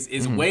quarterback, is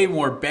way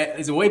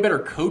is a way better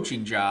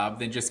coaching job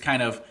than just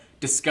kind of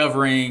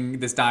discovering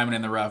this diamond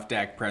in the rough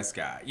Dak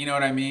Prescott. You know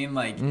what I mean?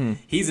 Like,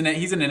 he's an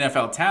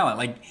NFL talent.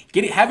 Like,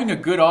 having a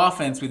good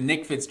offense with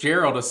Nick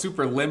Fitzgerald, a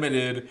super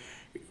limited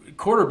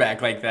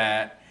quarterback like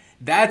that,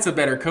 that's a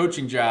better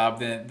coaching job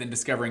than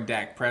discovering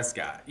Dak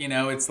Prescott.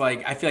 It's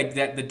like, I feel like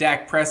that the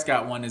Dak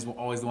Prescott one is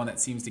always the one that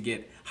seems to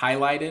get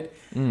highlighted.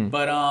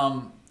 But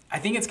I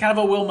think it's kind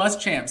of a Will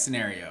Muschamp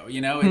scenario.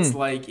 It's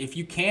like, if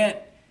you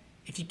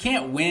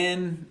can't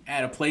win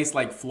at a place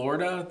like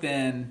Florida,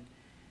 then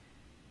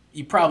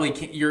you probably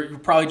can't, you're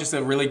probably just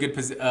a really good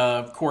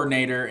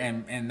coordinator,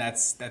 and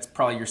that's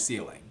probably your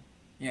ceiling.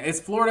 It's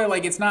Florida.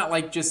 Like, it's not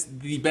like just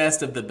the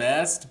best of the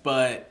best,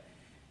 but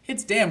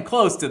it's damn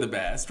close to the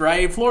best,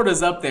 right?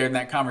 Florida's up there in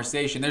that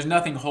conversation. There's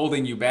nothing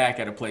holding you back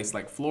at a place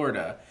like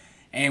Florida.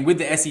 And with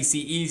the SEC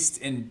East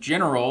in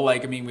general,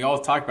 like, I mean, we all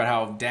talk about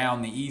how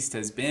down the East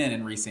has been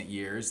in recent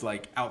years,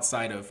 like,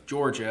 outside of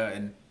Georgia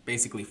and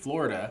basically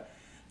Florida,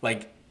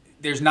 like,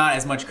 there's not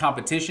as much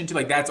competition to,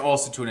 like, that's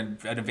also to an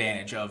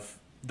advantage of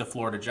the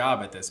Florida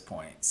job at this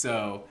point.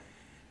 So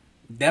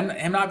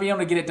him not being able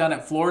to get it done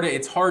at Florida,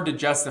 it's hard to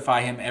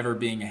justify him ever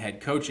being a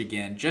head coach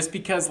again, just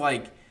because,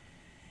 like,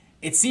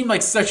 it seemed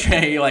like such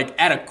a, like,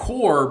 at a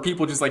core,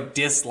 people just, like,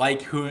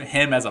 dislike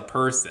him as a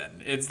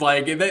person. It's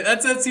like,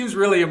 that seems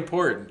really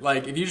important.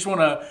 Like, if you just want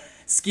to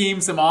scheme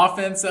some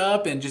offense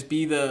up and just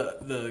be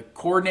the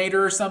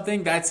coordinator or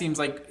something, that seems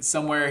like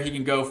somewhere he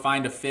can go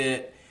find a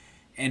fit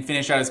and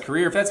finish out his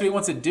career. If that's what he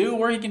wants to do,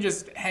 or he can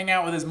just hang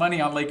out with his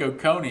money on Lake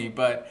Oconee.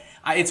 But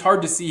it's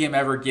hard to see him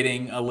ever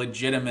getting a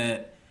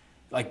legitimate,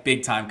 like,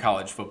 big-time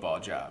college football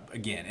job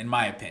again, in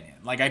my opinion.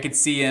 Like, I could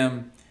see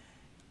him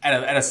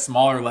at a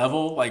smaller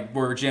level, like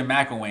where Jim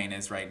McElwain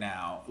is right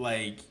now.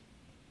 Like,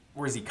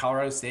 where is he?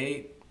 Colorado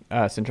State?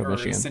 Central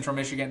Michigan. Central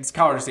Michigan. It's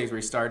Colorado State where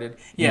he started.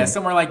 Yeah,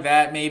 somewhere like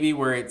that, maybe,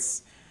 where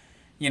it's,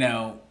 you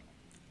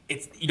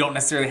don't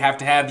necessarily have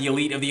to have the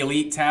elite of the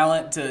elite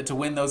talent to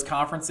win those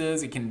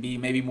conferences. It can be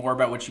maybe more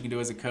about what you can do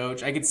as a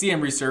coach. I could see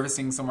him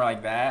resurfacing somewhere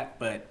like that,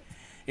 but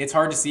it's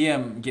hard to see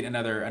him get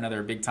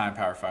another big-time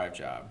Power 5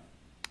 job.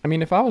 I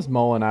mean, if I was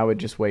Mullen, I would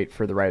just wait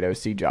for the right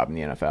OC job in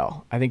the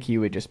NFL. I think he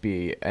would just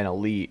be an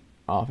elite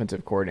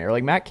offensive coordinator.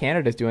 Like, Matt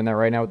Canada's doing that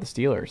right now with the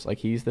Steelers. Like,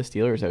 he's the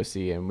Steelers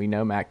OC, and we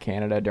know Matt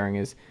Canada during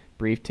his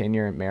brief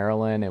tenure at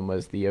Maryland and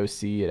was the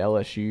OC at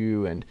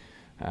LSU, and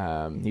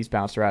he's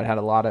bounced around, had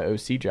a lot of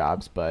OC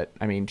jobs. But,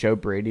 I mean, Joe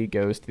Brady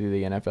goes through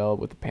the NFL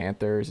with the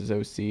Panthers as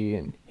OC,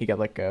 and he got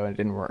let go and it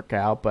didn't work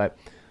out. But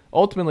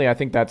ultimately, I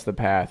think that's the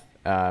path.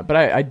 But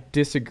I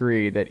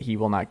disagree that he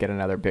will not get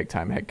another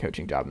big-time head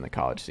coaching job in the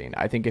college scene.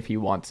 I think if he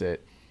wants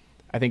it,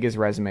 I think his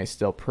resume is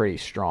still pretty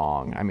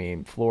strong. I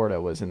mean, Florida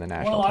was in the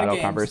national title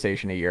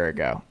conversation a year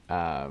ago.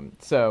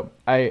 So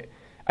I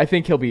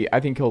think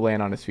he'll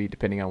land on his feet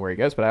depending on where he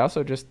goes. But I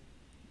also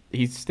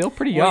he's still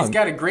pretty young. He's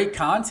got a great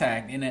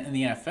contact in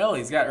the NFL.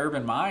 He's got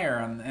Urban Meyer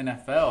on the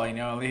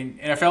NFL.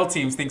 The NFL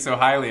teams think so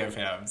highly of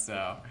him.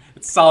 So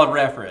it's a solid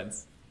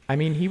reference. I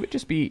mean,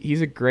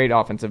 he's a great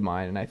offensive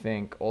mind, and I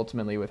think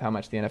ultimately with how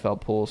much the NFL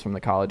pulls from the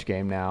college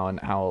game now and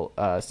how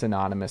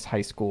synonymous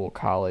high school,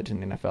 college,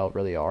 and NFL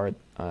really are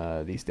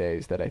these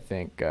days, that I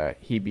think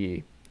he'd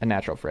be a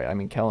natural fit. I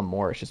mean, Kellen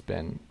Moore has just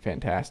been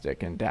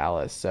fantastic in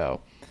Dallas,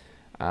 so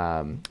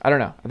I don't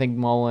know. I think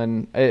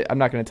Mullen, I'm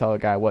not going to tell a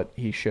guy what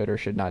he should or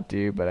should not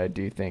do, but I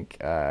do think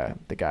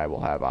the guy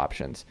will have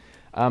options.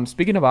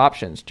 Speaking of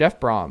options,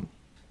 Jeff Brohm.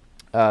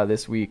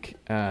 this week.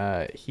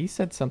 He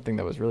said something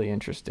that was really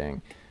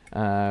interesting. Do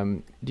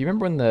you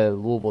remember when the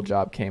Louisville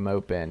job came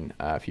open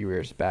a few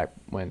years back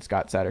when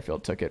Scott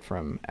Satterfield took it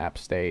from App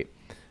State?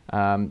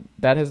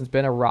 That has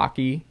been a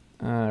rocky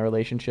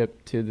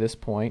relationship to this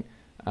point.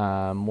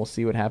 We'll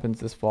see what happens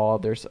this fall.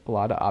 There's a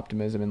lot of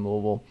optimism in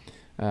Louisville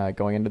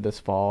going into this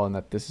fall, and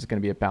that this is going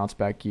to be a bounce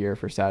back year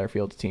for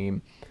Satterfield's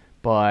team.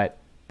 But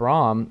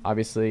Brohm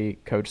obviously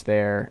coached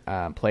there,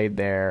 played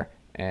there,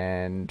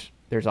 and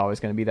there's always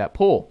going to be that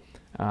pull.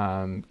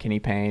 Kenny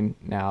Payne,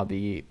 now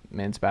the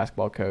men's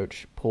basketball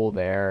coach, pull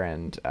there,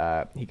 and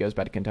he goes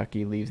back to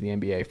Kentucky, leaves the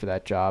NBA for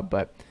that job.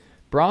 But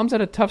Brohm's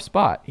at a tough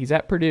spot. He's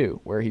at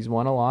Purdue, where he's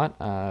won a lot.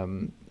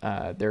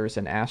 There's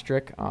an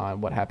asterisk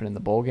on what happened in the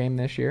bowl game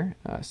this year.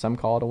 Some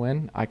call it a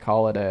win. I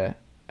call it a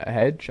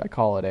hedge. I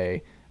call it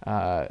a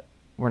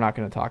we're not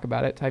going to talk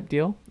about it type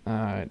deal.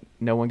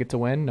 No one gets a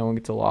win. No one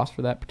gets a loss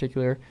for that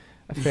particular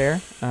affair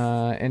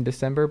in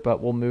December,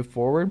 but we'll move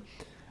forward.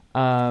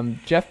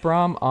 Jeff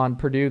Brohm on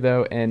Purdue,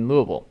 though, and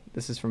Louisville.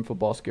 This is from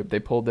Football Scoop. They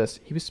pulled this.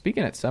 He was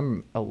speaking at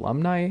some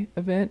alumni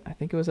event. I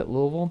think it was at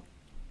Louisville.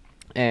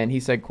 And he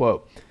said,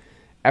 quote,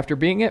 "After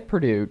being at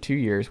Purdue 2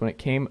 years when it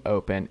came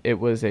open, it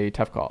was a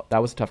tough call."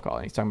 That was a tough call.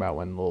 And he's talking about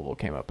when Louisville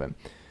came open.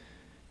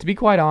 "To be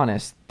quite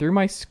honest, through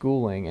my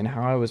schooling and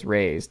how I was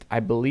raised, I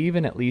believe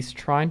in at least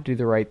trying to do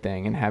the right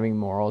thing and having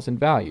morals and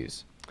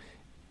values.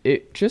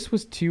 It just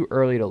was too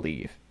early to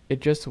leave. It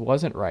just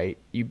wasn't right.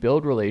 You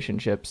build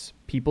relationships.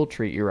 People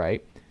treat you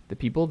right. The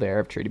people there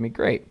have treated me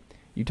great.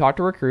 You talk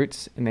to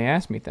recruits, and they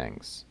ask me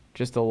things.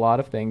 Just a lot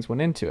of things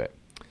went into it."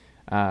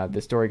 The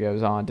story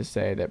goes on to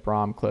say that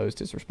Brohm closed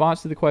his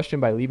response to the question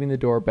by leaving the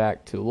door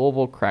back to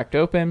Louisville cracked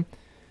open,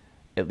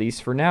 at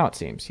least for now, it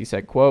seems. He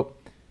said, quote,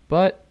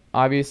 "But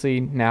obviously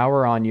now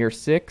we're on year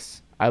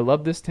 6. I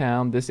love this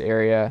town, this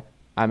area.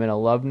 I'm an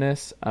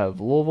alumnus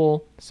of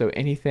Louisville, so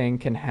anything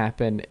can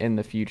happen in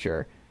the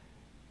future."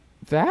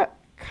 That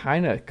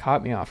kind of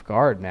caught me off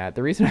guard, Matt.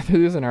 The reason I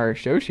threw this in our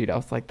show sheet, I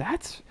was like,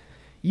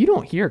 you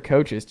don't hear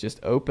coaches just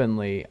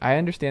openly. I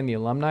understand the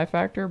alumni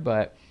factor,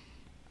 but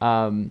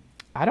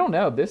I don't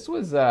know. This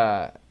was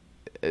a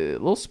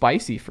little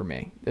spicy for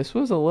me. This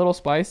was a little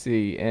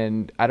spicy,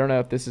 and I don't know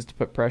if this is to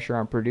put pressure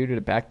on Purdue to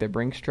back the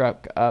Brinks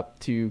truck up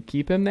to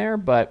keep him there,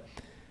 but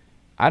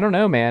I don't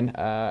know, man.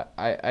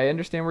 I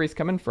understand where he's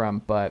coming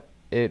from, but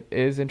it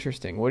is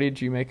interesting. What did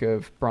you make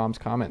of Brom's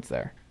comments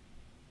there?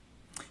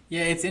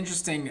 Yeah, it's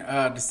interesting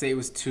to say it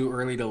was too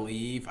early to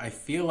leave. I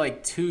feel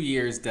like 2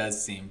 years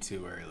does seem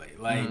too early.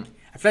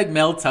 I feel like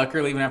Mel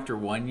Tucker leaving after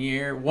 1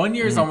 year. 1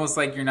 year is almost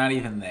like you're not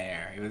even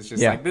there. It was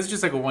just like, this is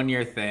just like a 1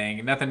 year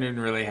thing. Nothing didn't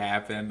really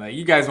happen. Like,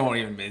 you guys won't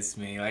even miss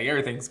me. Like,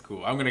 everything's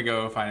cool. I'm going to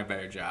go find a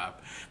better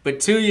job. But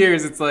 2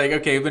 years, it's like,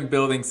 okay, we've been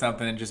building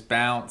something and just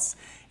bounce.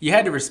 You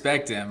had to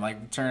respect him,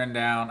 like turning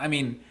down. I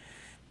mean,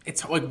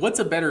 it's like, what's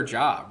a better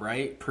job,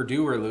 right?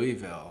 Purdue or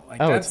Louisville?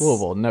 Like, it's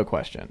Louisville, no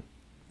question.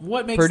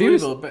 What makes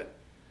Louisville? But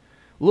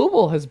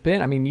Louisville has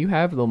been, I mean, you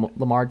have the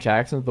Lamar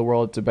Jackson of the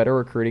world. It's a better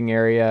recruiting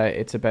area.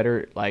 It's a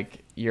better, like,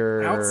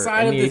 you're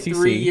outside in of the ACC.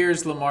 3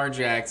 years Lamar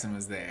Jackson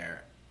was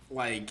there,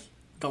 like,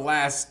 the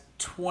last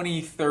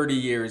 20, 30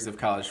 years of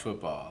college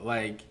football.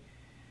 Like,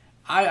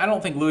 I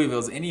don't think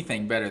Louisville's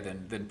anything better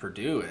than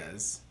Purdue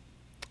is.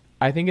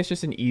 I think it's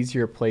just an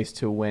easier place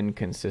to win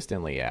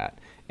consistently at.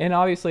 And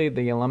obviously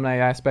the alumni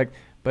aspect,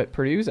 but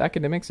Purdue's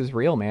academics is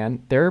real,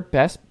 man. Their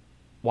best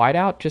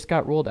wideout just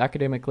got ruled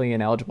academically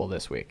ineligible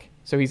this week.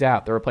 So he's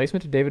out. The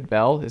replacement to David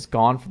Bell is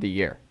gone for the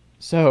year.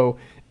 So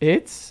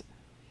it's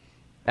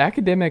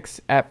academics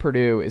at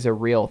Purdue is a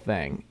real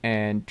thing.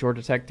 And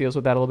Georgia Tech deals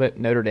with that a little bit.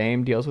 Notre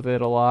Dame deals with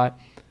it a lot.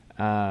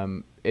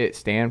 At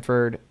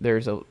Stanford,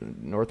 there's a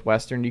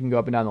Northwestern. You can go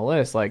up and down the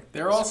list. Like,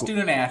 they're all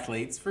student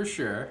athletes for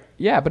sure.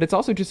 Yeah, but it's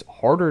also just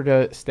harder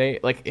to stay.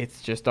 Like,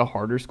 it's just a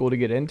harder school to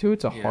get into.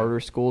 It's a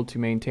harder school to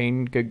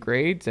maintain good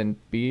grades and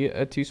be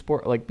a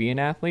two-sport, like be an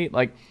athlete.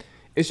 Like,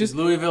 it's just Is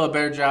Louisville a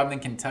better job than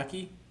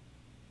Kentucky?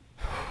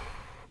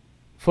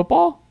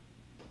 Football?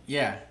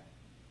 Yeah.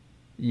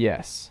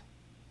 Yes.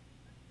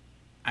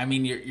 I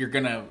mean, you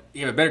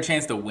have a better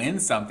chance to win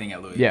something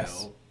at Louisville.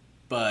 Yes.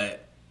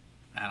 But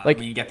I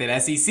mean, you get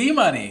that SEC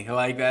money.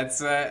 Like, that's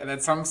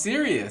something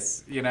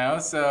serious, you know.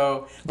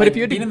 So, but if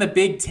you being in the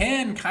Big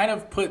Ten kind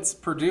of puts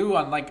Purdue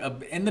on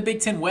in the Big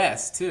Ten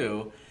West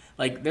too.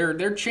 Like,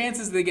 their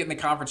chances they get in the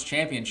conference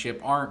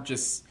championship aren't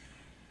just,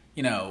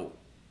 you know,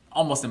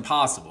 almost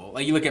impossible.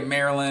 Like, you look at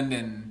Maryland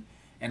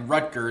and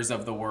Rutgers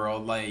of the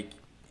world. Like,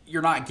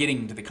 you're not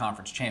getting to the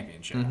conference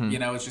championship. You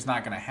know, it's just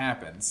not going to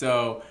happen.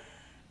 So.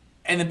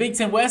 And the Big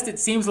Ten West, it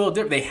seems a little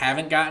different. They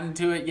haven't gotten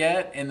to it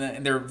yet, and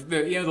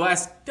the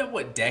last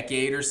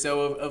decade or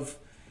so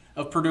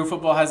of Purdue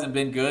football hasn't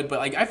been good. But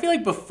like, I feel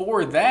like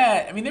before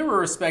that, I mean, they were a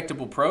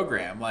respectable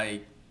program.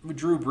 Like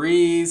Drew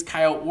Brees,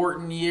 Kyle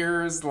Orton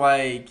years,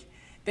 like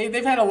they've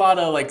had a lot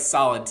of like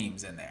solid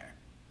teams in there.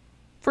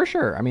 For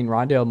sure. I mean,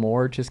 Rondale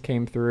Moore just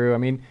came through. I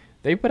mean,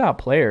 they put out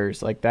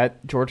players like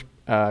that. George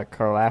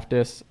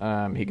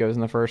Karlaftis, he goes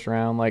in the first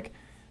round. Like,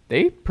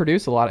 they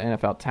produce a lot of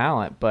NFL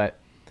talent, but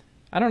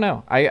I don't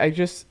know. I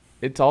just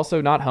it's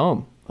also not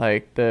home.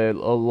 Like the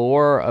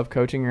allure of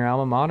coaching your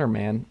alma mater,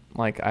 man.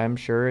 Like I'm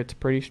sure it's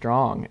pretty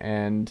strong,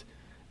 and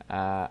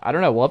I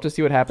don't know. We'll have to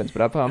see what happens,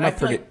 but I'm And I not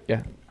feel pretty. like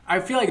Yeah. I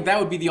feel like that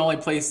would be the only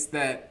place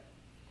that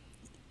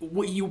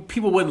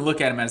people wouldn't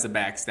look at him as a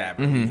backstabber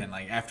Mm-hmm. even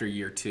like after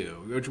year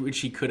two, which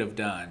he could have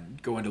done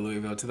going to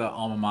Louisville to the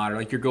alma mater,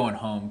 like you're going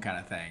home kind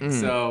of thing. Mm-hmm.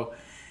 So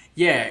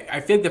yeah, I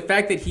think the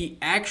fact that he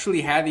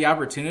actually had the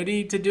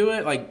opportunity to do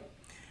it, like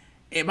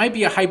it might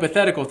be a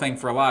hypothetical thing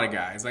for a lot of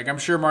guys. Like I'm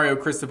sure Mario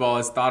Cristobal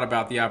has thought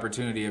about the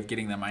opportunity of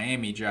getting the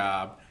Miami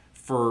job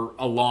for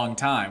a long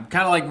time.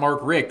 Kind of like Mark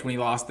Richt when he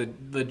lost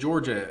the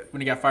Georgia,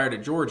 when he got fired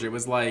at Georgia. It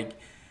was like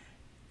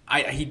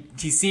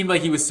he seemed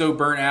like he was so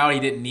burnt out he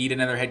didn't need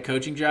another head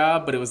coaching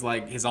job, but it was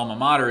like his alma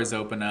mater is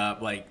open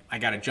up. Like I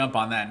got to jump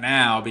on that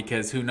now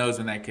because who knows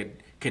when that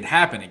could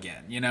happen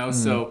again, you know?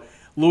 Mm-hmm. So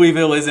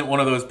Louisville isn't one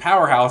of those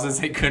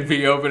powerhouses. It could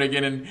be open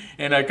again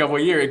in a couple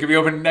of years. It could be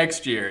open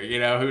next year, you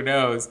know, who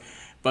knows?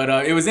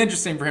 But it was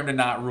interesting for him to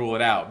not rule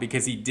it out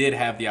because he did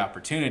have the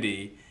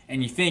opportunity.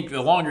 And you think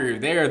the longer you're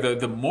there,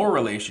 the more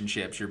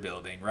relationships you're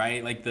building,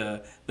 right? Like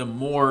the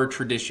more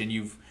tradition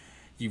you've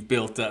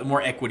built up,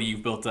 more equity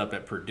you've built up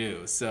at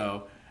Purdue.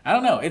 So I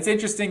don't know. It's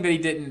interesting that he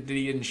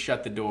didn't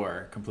shut the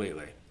door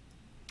completely.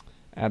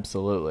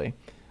 Absolutely.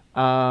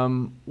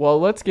 Well,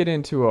 let's get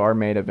into our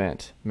main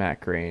event,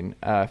 Matt Green.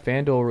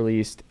 FanDuel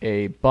released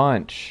a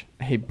bunch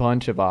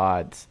of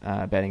odds,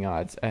 betting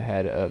odds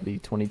ahead of the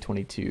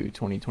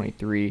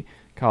 2022-2023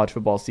 college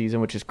football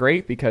season, which is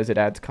great because it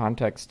adds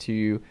context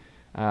to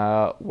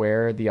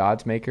where the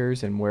odds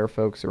makers and where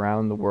folks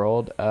around the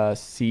world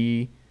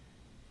see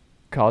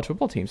college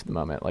football teams at the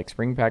moment. Like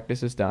spring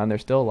practice is done.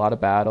 There's still a lot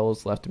of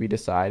battles left to be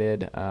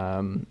decided.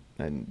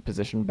 And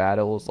position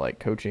battles like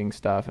coaching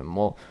stuff, and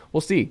we'll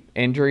see.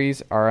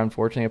 Injuries are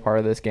unfortunately a part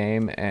of this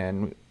game,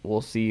 and we'll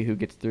see who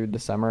gets through the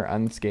summer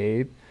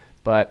unscathed.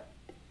 But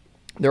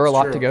there are a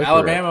lot to go through.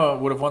 Alabama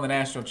would have won the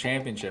national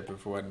championship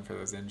if it wasn't for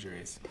those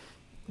injuries.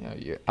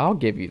 Yeah, I'll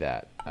give you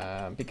that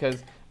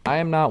because I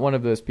am not one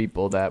of those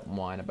people that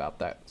whine about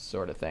that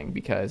sort of thing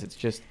because it's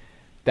just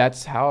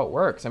that's how it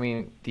works. I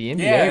mean, the NBA,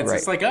 yeah, it's right?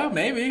 just like, oh,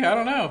 maybe I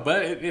don't know,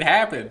 but it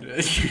happened.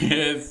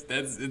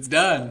 it's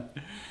done.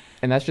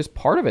 And that's just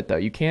part of it, though.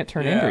 You can't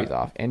turn injuries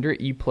off.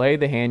 You play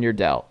the hand you're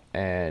dealt,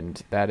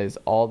 and that is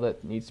all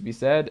that needs to be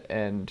said.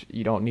 And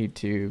you don't need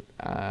to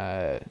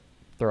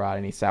throw out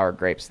any sour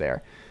grapes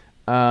there.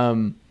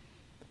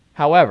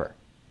 However,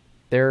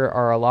 there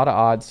are a lot of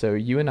odds. So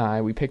you and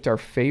I, we picked our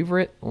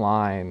favorite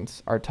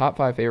lines, our top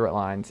 5 favorite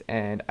lines,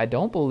 and I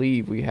don't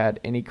believe we had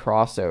any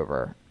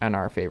crossover on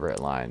our favorite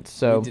lines.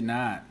 So we did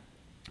not.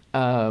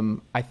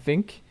 I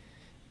think,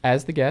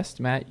 as the guest,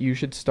 Matt, you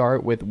should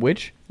start with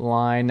which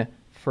line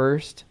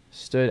first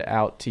stood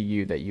out to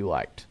you that you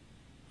liked?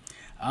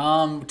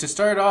 To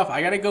start off,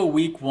 I got to go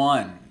week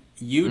 1.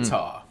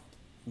 Utah,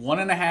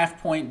 1.5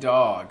 point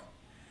dog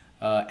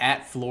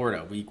at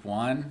Florida, week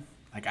 1.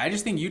 Like, I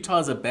just think Utah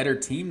is a better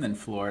team than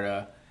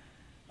Florida.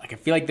 Like, I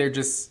feel like they're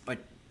just,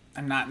 like,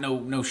 I'm not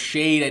no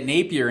shade at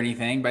Napier or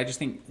anything, but I just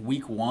think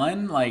week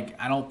 1, like,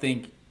 I don't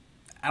think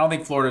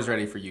Florida's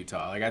ready for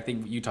Utah. Like, I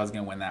think Utah's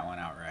going to win that one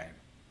outright.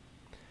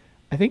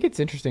 I think it's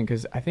interesting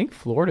because I think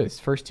Florida's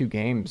first 2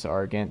 games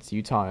are against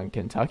Utah and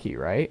Kentucky,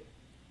 right?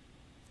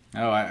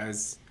 Oh,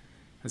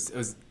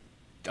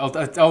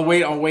 I'll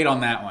wait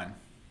on that one.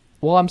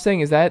 Well, I'm saying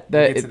isn't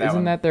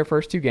one. that their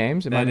first 2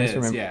 games? That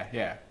is,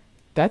 yeah.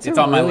 That's it's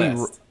on my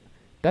list.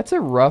 That's a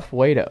rough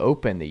way to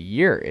open the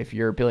year if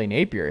you're Billy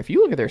Napier. If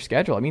you look at their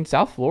schedule, I mean,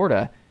 South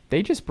Florida,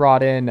 they just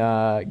brought in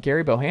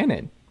Gary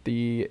Bohannon,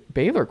 the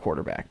Baylor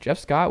quarterback. Jeff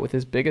Scott with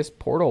his biggest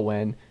portal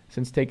win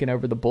since taking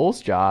over the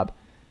Bulls job.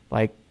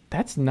 Like,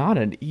 that's not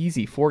an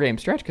easy 4-game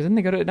stretch because then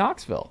they go to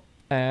Knoxville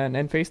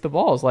and face the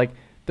Vols. Like,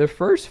 the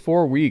first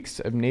 4 weeks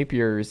of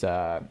Napier's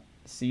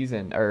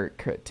season or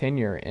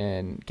tenure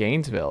in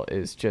Gainesville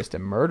is just a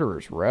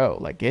murderer's row.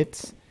 Like,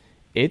 it's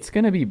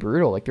going to be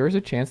brutal. Like, there's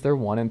a chance they're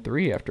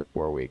 1-3 after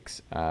 4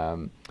 weeks.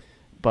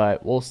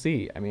 But we'll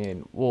see. I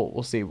mean,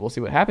 we'll see. We'll see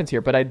what happens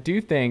here. But I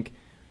do think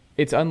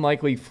it's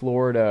unlikely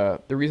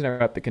Florida. The reason I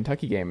brought up the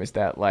Kentucky game is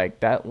that, like,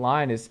 that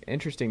line is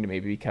interesting to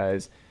me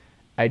because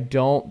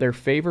they're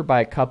favored by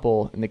a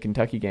couple in the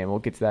Kentucky game. We'll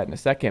get to that in a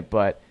second.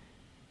 But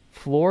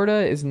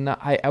Florida is not,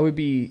 I would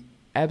be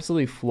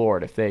absolutely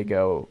floored if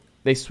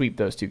they sweep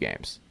those 2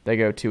 games. They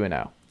go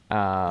 2-0.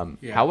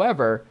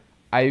 However,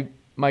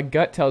 my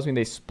gut tells me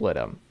they split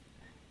them.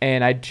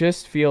 And I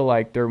just feel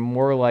like they're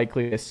more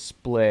likely to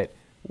split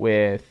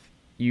with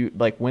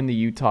win the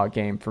Utah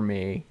game for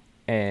me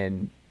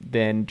and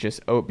then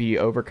just be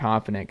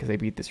overconfident because they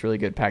beat this really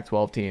good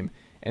Pac-12 team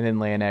and then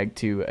lay an egg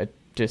to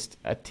just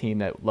a team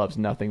that loves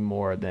nothing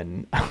more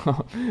than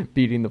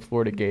beating the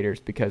Florida Gators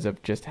because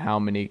of just how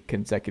many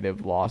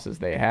consecutive losses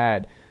they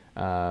had.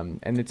 And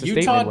it's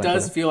Utah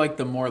does feel like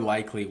the more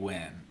likely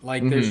win.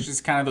 Like, there's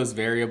just kind of those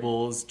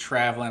variables,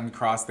 traveling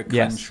across the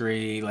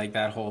country, like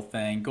that whole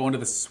thing, going to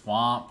the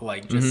swamp,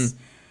 like just,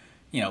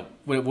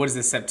 what is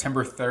this,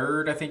 September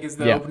 3rd, I think is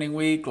the opening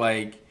week.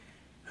 Like,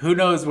 who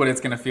knows what it's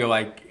going to feel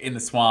like in the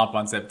swamp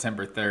on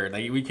September 3rd.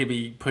 Like, we could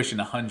be pushing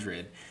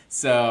 100.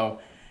 So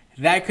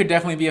that could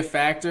definitely be a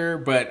factor.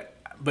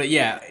 But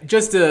yeah,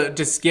 just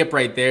to skip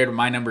right there to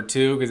my number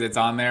 2, because it's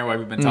on there while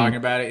we've been talking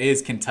about it,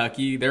 is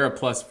Kentucky. They're a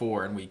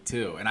 +4 in week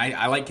 2. And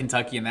I like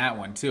Kentucky in that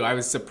one, too. I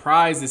was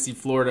surprised to see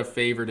Florida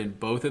favored in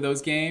both of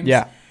those games.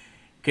 Yeah.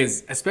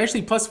 Because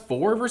especially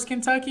 +4 versus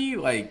Kentucky,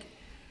 like,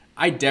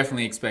 I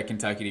definitely expect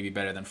Kentucky to be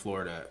better than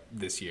Florida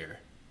this year.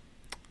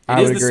 It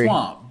is the agree.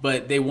 swamp,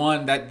 but they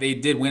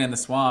did win in the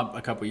swamp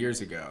a couple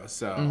years ago.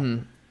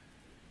 So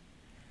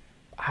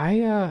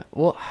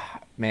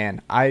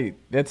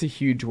that's a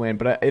huge win,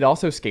 but it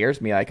also scares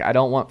me. Like, I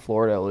don't want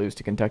Florida to lose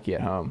to Kentucky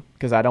at home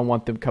because I don't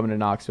want them coming to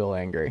Knoxville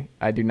angry.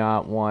 I do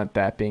not want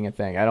that being a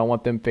thing. I don't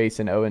want them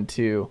facing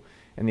 0-2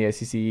 in the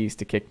SEC East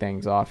to kick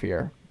things off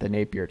here, the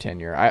Napier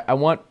tenure. I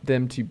want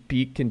them to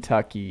beat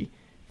Kentucky,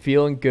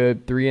 feeling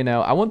good,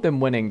 3-0. I want them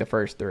winning the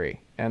first 3,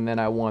 and then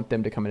I want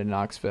them to come into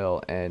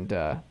Knoxville and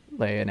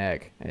lay an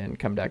egg and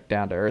come back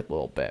down to earth a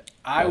little bit.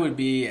 I would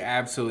be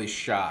absolutely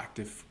shocked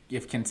if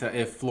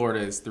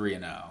Florida is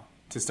 3-0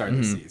 to start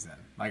the season.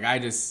 Like,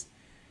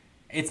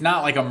 it's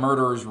not like a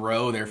murderer's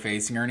row they're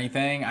facing or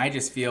anything. I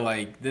just feel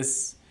like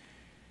this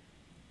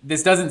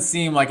doesn't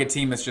seem like a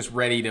team that's just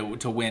ready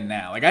to win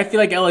now. Like, I feel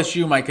like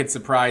LSU could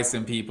surprise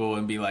some people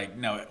and be like,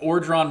 no,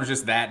 Orgeron was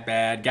just that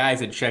bad. Guys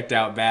had checked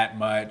out that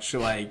much.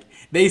 Like,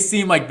 they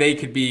seem like they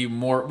could be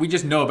more. We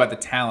just know about the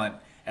talent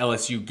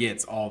LSU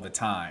gets all the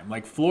time.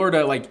 Like,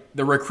 Florida, like,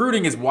 the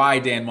recruiting is why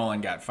Dan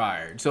Mullen got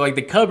fired. So, like,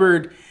 the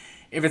cupboard,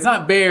 if it's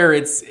not bare,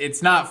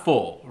 it's not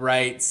full,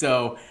 right?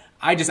 So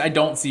I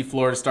don't see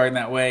Florida starting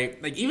that way.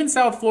 Like, even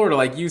South Florida,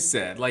 like you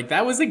said, like,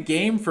 that was a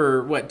game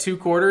for 2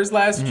 quarters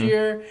last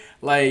year.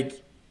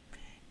 Like,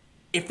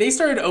 if they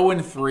started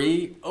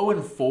 0-3,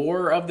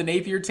 0-4 of the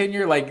Napier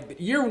tenure, like,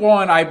 year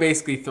 1, I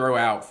basically throw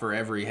out for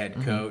every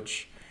head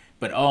coach.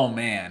 But oh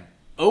man,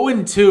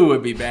 0-2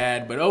 would be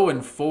bad, but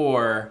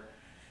 0-4,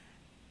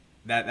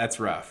 that's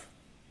rough.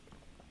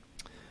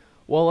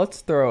 Well,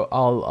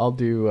 I'll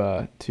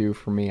do 2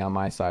 for me on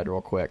my side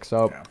real quick.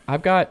 So Yeah.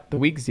 I've got the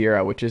week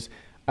 0, which is,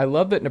 I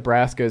love that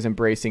Nebraska is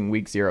embracing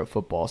week 0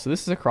 football. So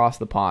this is across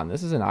the pond.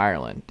 This is in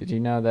Ireland. Did you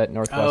know that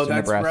Northwestern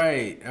Nebraska? Nebraska?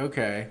 Right.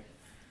 Okay.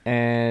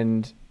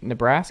 And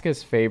Nebraska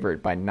is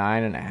favored by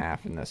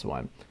 9.5 in this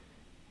one.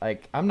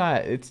 Like,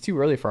 it's too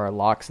early for our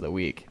locks of the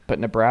week, but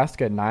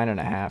Nebraska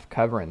 9.5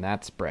 covering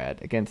that spread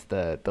against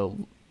the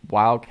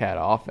Wildcat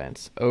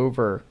offense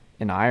over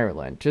in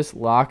Ireland. Just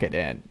lock it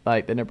in.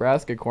 Like, the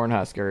Nebraska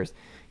Cornhuskers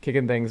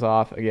kicking things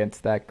off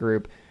against that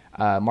group.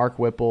 Mark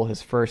Whipple,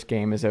 his first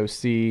game as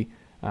OC.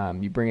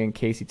 You bring in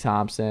Casey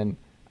Thompson.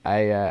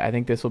 I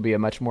think this will be a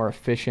much more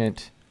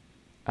efficient,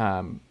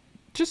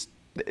 just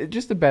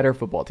a better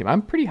football team.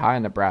 I'm pretty high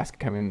on Nebraska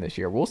coming in this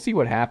year. We'll see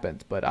what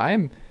happens, but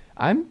I'm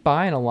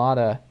buying a lot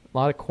of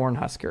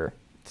Cornhusker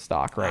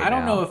stock right now. I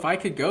don't know if I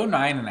could go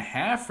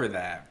 9.5 for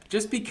that.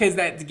 Just because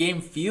that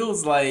game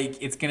feels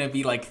like it's gonna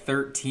be like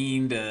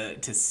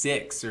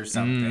 13-6 or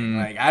something.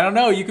 Like, I don't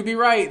know. You could be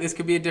right. This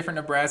could be a different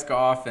Nebraska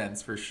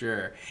offense for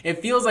sure.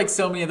 It feels like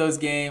so many of those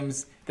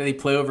games that they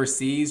play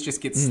overseas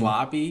just get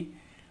sloppy.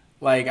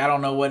 Like, I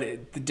don't know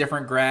the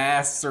different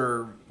grass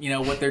or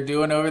what they're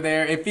doing over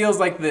there. It feels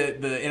like the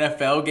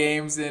NFL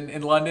games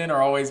in London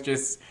are always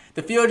just,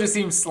 the field just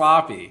seems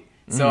sloppy.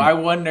 So I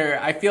wonder.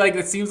 I feel like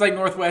it seems like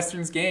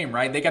Northwestern's game,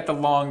 right? They got the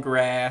long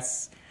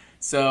grass.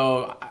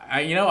 So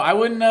I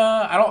wouldn't.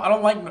 I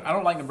don't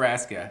like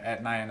Nebraska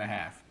at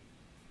 9.5.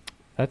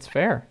 That's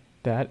fair.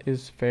 That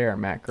is fair,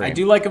 Matt Green. I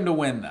do like them to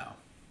win though.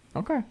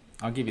 Okay,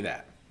 I'll give you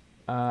that.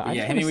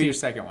 Hit me with your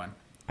second one.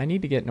 I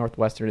need to get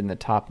Northwestern in the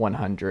top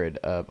 100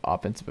 of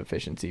offensive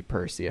efficiency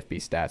per CFB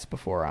stats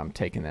before I'm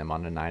taking them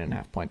on a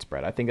 9.5 point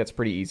spread. I think that's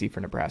pretty easy for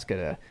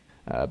Nebraska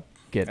to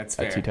get That's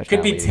a fair. 2 touchdown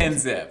Could be lead.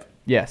 10-zip.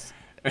 Yes,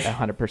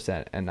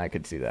 100%, and I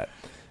could see that.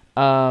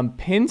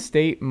 Penn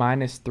State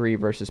 -3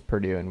 versus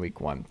Purdue in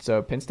week 1.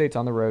 So Penn State's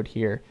on the road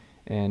here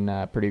in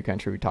Purdue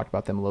country. We talked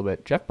about them a little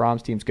bit. Jeff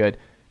Brohm's team's good.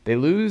 They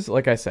lose,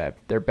 like I said,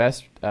 their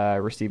best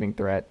receiving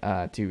threat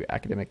to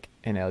academic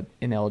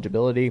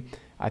ineligibility.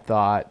 I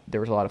thought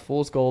there was a lot of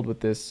fool's gold with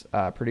this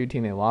Purdue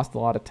team. They lost a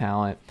lot of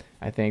talent.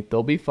 I think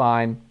they'll be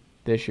fine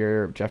this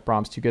year. Jeff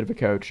Brohm's too good of a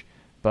coach,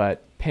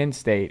 but Penn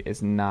State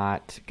is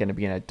not going to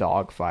be in a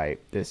dogfight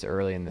this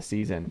early in the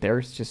season.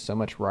 There's just so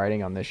much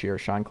riding on this year.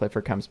 Sean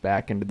Clifford comes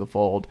back into the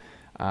fold.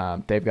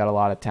 They've got a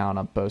lot of talent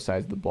on both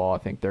sides of the ball. I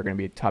think they're going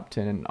to be top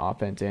 10 in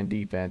offense and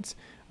defense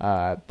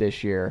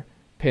this year.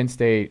 Penn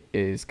State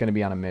is going to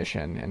be on a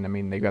mission. And, I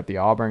mean, they've got the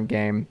Auburn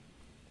game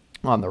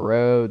on the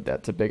road.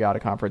 That's a big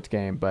out-of-conference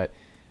game. But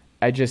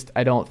I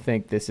don't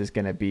think this is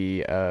going to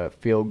be a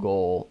field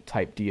goal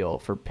type deal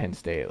for Penn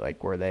State,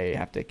 like where they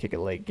have to kick a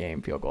late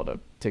game field goal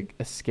to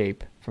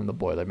escape from the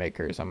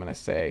Boilermakers. I'm going to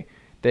say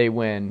they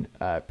win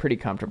pretty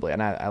comfortably,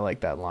 and I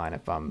like that line.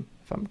 If I'm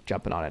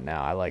jumping on it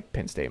now, I like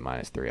Penn State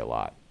 -3 a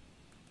lot.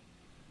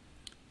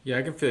 Yeah,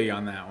 I can feel you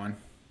on that one.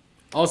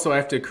 Also, I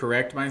have to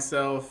correct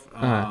myself.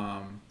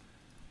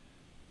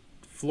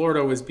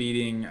 Florida was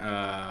beating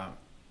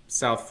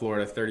South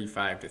Florida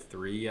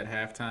 35-3 at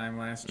halftime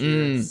last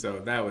year. So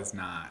that was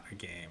not a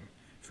game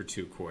for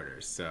 2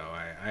 quarters. So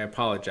I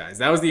apologize.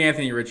 That was the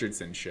Anthony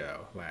Richardson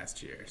show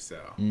last year. So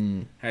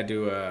had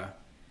to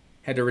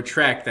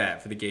retract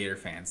that for the Gator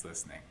fans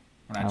listening.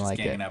 We're not just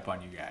ganging up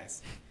on you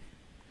guys.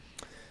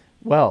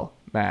 Well,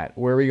 Matt,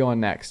 where are we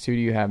going next? Who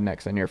do you have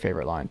next on your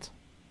favorite lines?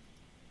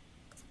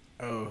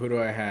 Oh, who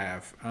do I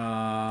have?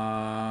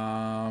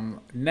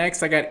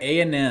 Next, I got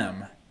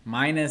A&M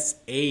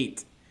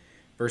 -8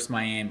 versus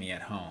Miami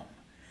at home.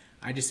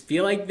 I just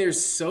feel like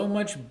there's so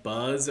much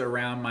buzz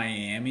around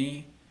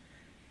Miami.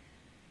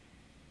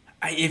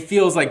 It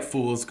feels like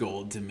fool's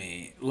gold to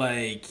me.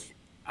 Like,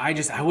 I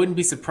wouldn't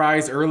be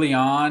surprised early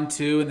on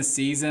too in the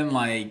season.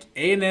 Like,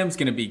 A&M's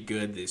gonna be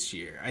good this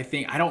year.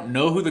 I don't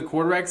know who the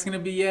quarterback's gonna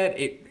be yet.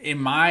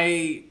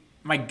 My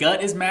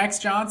gut is Max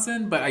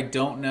Johnson, but I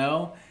don't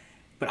know.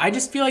 But I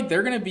just feel like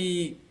they're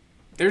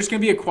just gonna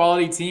be a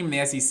quality team in the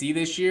SEC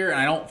this year,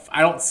 and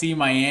I don't see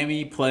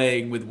Miami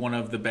playing with one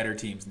of the better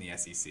teams in the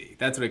SEC.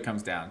 That's what it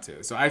comes down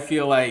to. So I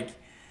feel like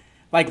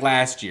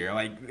last year,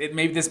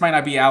 maybe this might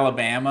not be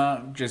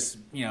Alabama, just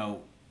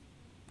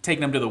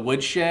taking them to the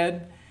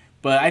woodshed.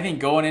 But I think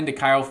going into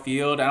Kyle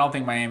Field, I don't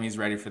think Miami's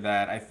ready for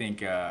that. I think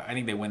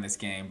they win this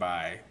game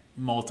by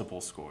multiple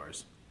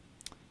scores.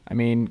 I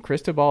mean,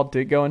 Cristobal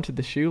did go into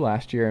the shoe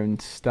last year and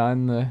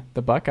stun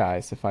the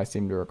Buckeyes, if I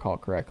seem to recall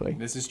correctly.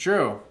 This is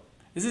true.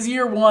 This is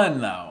year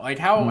one, though. Like,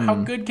 how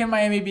good can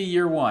Miami be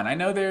year one? I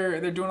know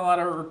they're doing a lot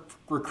of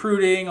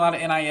recruiting, a lot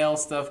of NIL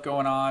stuff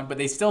going on, but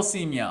they still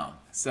seem young.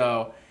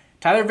 So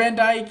Tyler Van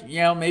Dyke,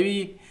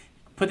 maybe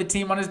put the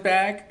team on his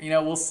back.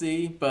 We'll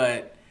see.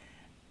 But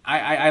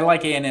I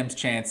like A&M's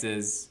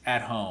chances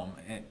at home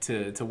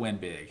to win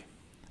big.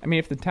 I mean,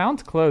 if the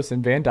town's close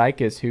and Van Dyke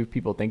is who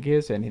people think he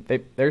is, and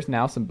there's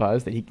now some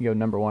buzz that he can go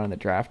number 1 in the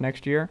draft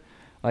next year,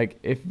 like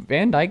if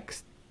Van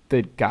Dyke's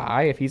the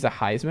guy, if he's a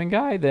Heisman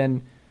guy,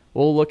 then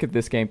we'll look at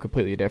this game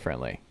completely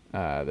differently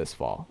this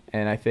fall.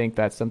 And I think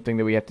that's something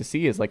that we have to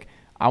see is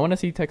I want to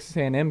see Texas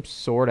A&M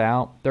sort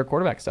out their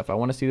quarterback stuff. I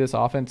want to see this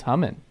offense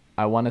humming.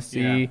 I want to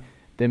see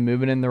them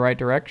moving in the right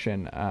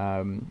direction.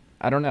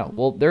 I don't know.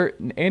 Well,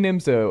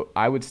 A&M's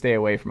I would stay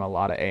away from a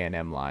lot of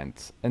A&M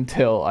lines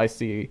until I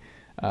see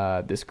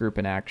this group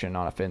in action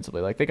on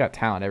offensively. Like, they got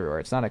talent everywhere.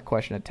 It's not a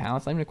question of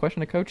talent. It's not even a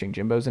question of coaching.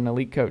 Jimbo's an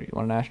elite coach. He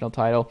won a national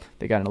title.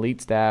 They got an elite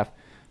staff.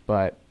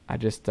 But I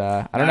don't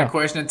know. Not a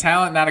question of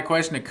talent, not a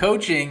question of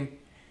coaching.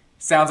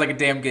 Sounds like a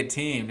damn good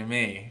team to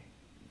me.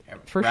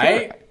 For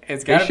right? sure.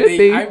 It's got to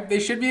be. They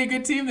should be a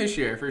good team this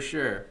year, for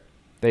sure.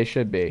 They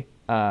should be.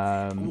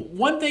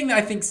 One thing that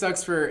I think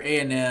sucks for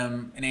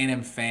A&M and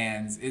A&M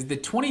fans is the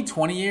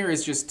 2020 year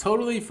is just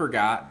totally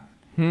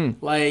forgotten.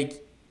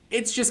 Like,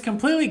 it's just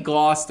completely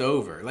glossed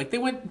over. Like, they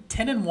went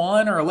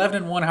 10-1 or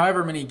 11-1,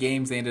 however many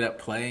games they ended up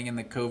playing in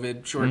the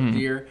COVID shortened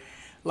year.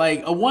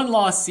 Like, a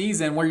one-loss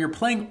season where you're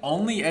playing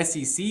only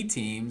SEC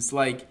teams,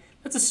 like,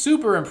 that's a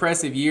super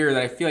impressive year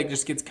that I feel like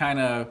just gets kind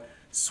of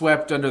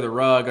swept under the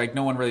rug. Like,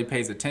 no one really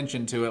pays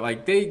attention to it.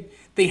 Like, they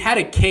had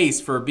a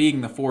case for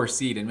being the 4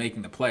 seed and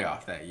making the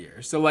playoff that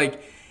year. So,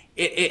 like,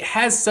 it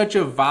has such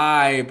a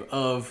vibe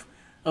of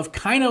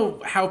kind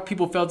of how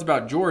people felt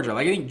about Georgia.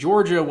 Like, I think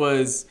Georgia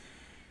was,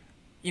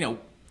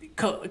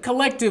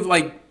 collective,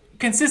 like,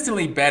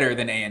 consistently better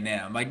than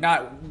A&M. Like,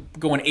 not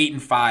going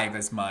 8-5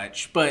 as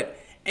much, but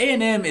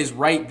A&M is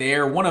right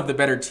there, one of the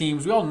better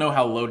teams. We all know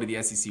how loaded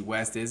the SEC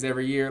West is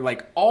every year.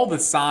 Like, all the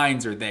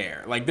signs are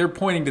there. Like, they're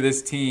pointing to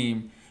this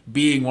team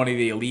being one of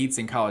the elites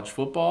in college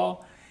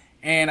football.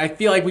 And I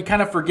feel like we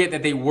kind of forget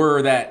that they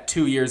were that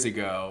 2 years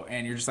ago.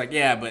 And you're just like,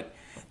 yeah, but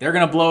they're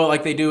going to blow it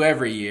like they do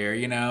every year,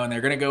 and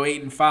they're going to go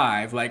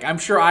 8-5. Like, I'm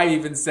sure I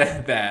even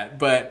said that.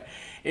 But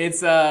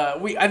it's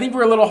I think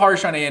we're a little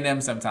harsh on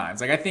A&M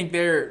sometimes. Like, I think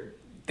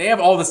they have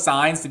all the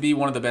signs to be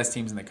one of the best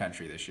teams in the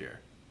country this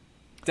year.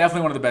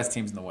 Definitely one of the best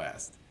teams in the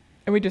West.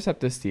 And we just have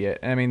to see it.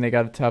 I mean, they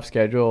got a tough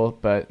schedule,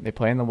 but they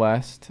play in the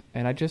West.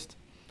 And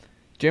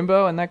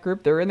Jimbo and that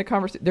group, they're in the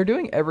conversation. They're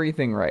doing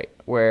everything right.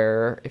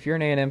 Where if you're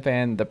an A&M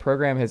fan, the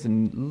program has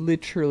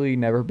literally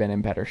never been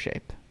in better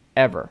shape.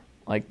 Ever.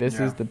 Like, this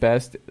is the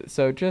best.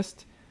 So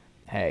just,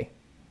 hey,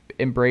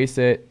 embrace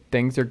it.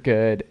 Things are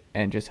good.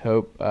 And just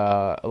hope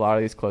a lot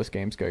of these close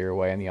games go your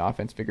way and the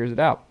offense figures it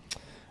out.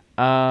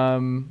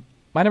 My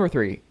number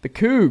 3, the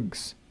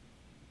Cougs.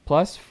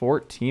 Plus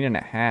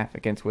 14.5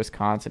 against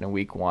Wisconsin in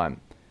week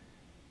 1.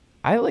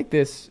 I like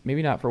this,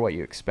 maybe not for what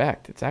you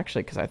expect. It's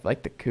actually because I'd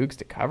like the Cougs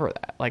to cover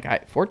that. Like,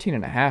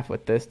 14.5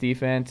 with this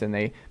defense, and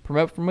they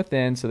promote from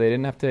within, so they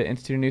didn't have to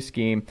institute a new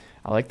scheme.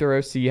 I like their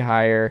OC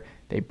hire.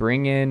 They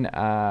bring in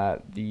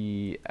what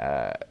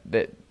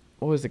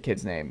was the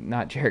kid's name?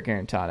 Not Jared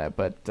Garantano,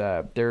 but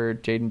their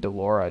Jaden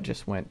Delora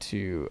just went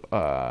to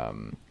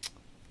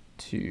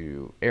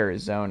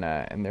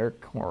Arizona, and they're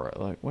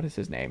like, what is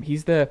his name?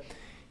 He's a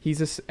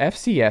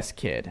FCS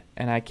kid,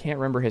 and I can't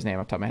remember his name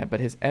off the top of my head, but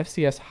his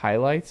FCS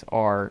highlights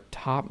are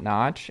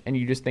top-notch, and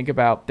you just think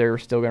about they're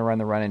still going to run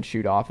the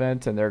run-and-shoot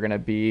offense, and they're going to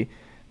be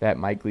that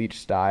Mike Leach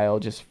style,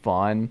 just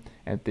fun,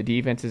 and if the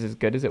defense is as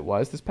good as it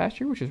was this past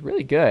year, which is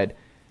really good,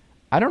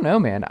 I don't know,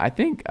 man. I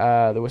think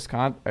the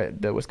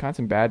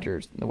Wisconsin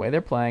Badgers, the way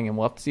they're playing, and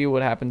we'll have to see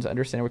what happens.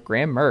 Understand with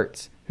Graham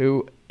Mertz,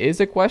 who is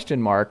a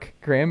question mark.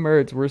 Graham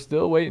Mertz, we're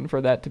still waiting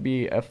for that to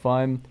be a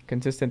fun,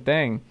 consistent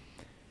thing.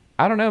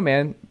 I don't know,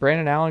 man.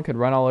 Brandon Allen could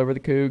run all over the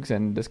Cougs,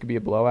 and this could be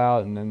a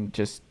blowout, and then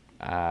just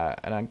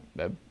a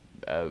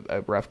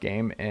rough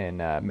game in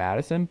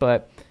Madison.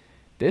 But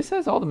this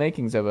has all the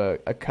makings of a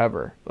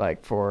cover,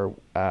 like for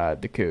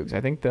the Cougs.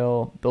 I think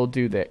they'll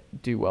do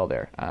well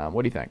there.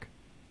 What do you think?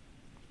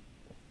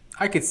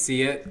 I could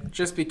see it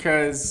just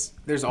because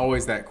there's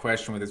always that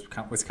question with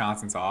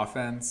Wisconsin's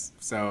offense.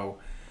 So,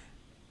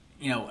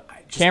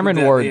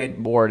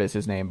 Cameron Ward is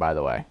his name, by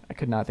the way. I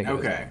could not think of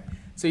his name.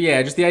 So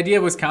yeah, just the idea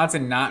of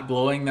Wisconsin not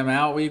blowing them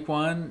out week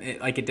one,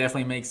 it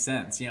definitely makes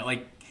sense.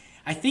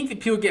 I think that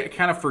people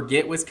kind of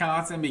forget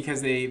Wisconsin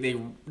because they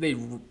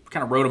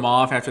kind of wrote them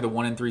off after the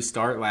 1-3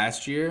 start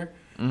last year.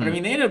 Mm-hmm. But I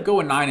mean, they ended up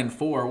going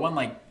 9-4, won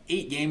like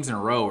 8 games in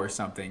a row or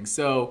something.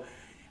 So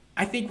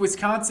I think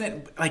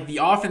Wisconsin, the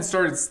offense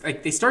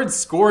they started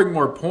scoring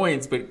more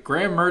points, but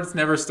Graham Mertz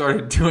never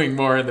started doing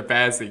more in the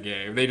passing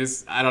game. They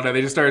just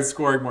started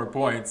scoring more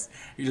points.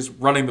 You're just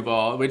running the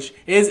ball, which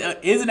is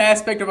an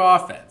aspect of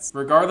offense,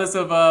 regardless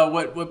of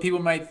what people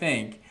might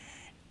think.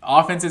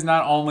 Offense is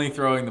not only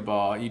throwing the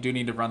ball; you do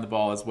need to run the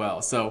ball as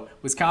well. So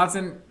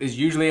Wisconsin is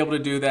usually able to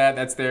do that.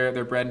 That's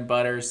their bread and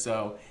butter.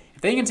 So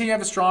if they continue to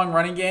have a strong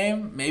running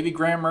game, maybe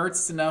Graham Mertz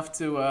is enough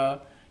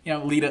to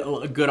lead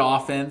a good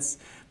offense.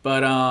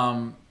 But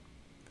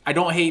I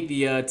don't hate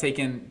the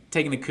taking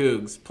the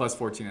Cougs plus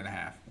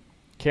 14.5.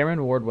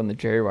 Cameron Ward won the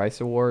Jerry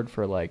Rice Award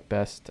for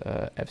best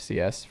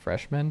FCS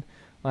freshman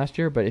last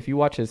year. But if you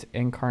watch his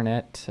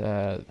Incarnate,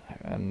 I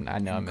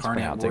know I'm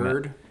mispronouncing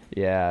it.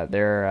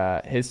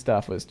 Yeah, his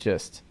stuff was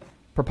just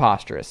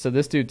preposterous. So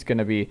this dude's going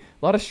to be a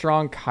lot of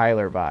strong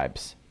Kyler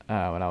vibes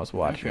when I was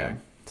watching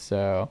him.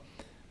 So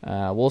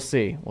we'll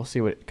see. We'll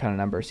see what kind of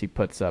numbers he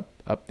puts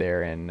up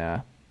there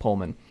in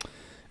Pullman.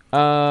 Where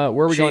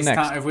are we going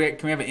next? Can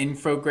we have an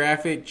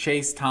infographic?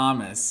 Chase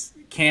Thomas,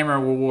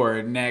 Cameron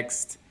Ward,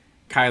 next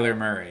Kyler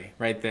Murray,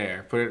 right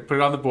there. Put it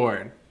on the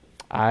board.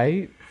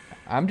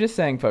 I'm just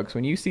saying, folks,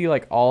 when you see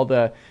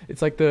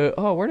it's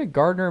where did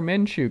Gardner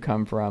Minshew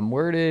come from?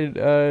 Where did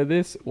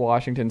this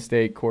Washington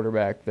State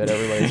quarterback that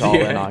everybody's all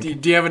in on?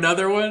 Do you have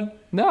another one?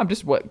 No,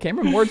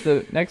 Cameron Ward's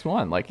the next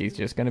one. He's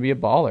just going to be a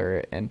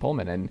baller in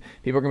Pullman, and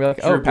people are going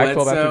to be like, Drew Pac-12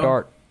 Bledsoe. after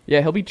dark.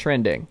 Yeah, he'll be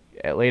trending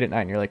late at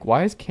night, and you're like,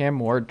 why is Cam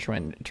Ward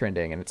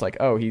trending? And it's like,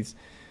 he's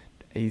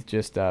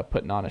just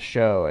putting on a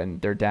show, and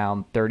they're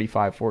down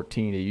 35-14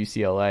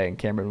 to UCLA, and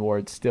Cameron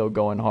Ward's still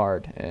going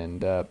hard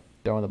and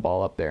throwing the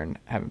ball up there and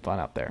having fun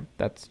out there.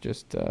 That's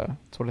just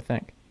that's what I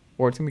think.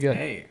 Ward's gonna be good.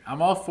 Hey,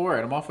 I'm all for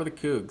it. I'm all for the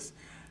Cougs.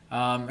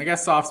 I got a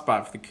soft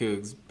spot for the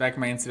Cougs back in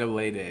my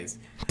NCAA days.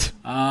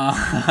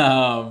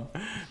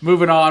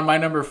 Moving on, my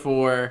number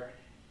 4,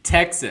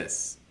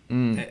 Texas.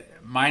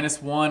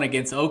 -1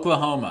 against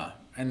Oklahoma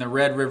in the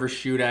Red River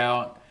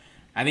Shootout.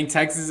 I think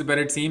Texas is a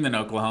better team than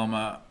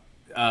Oklahoma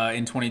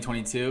in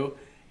 2022,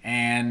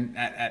 and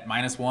at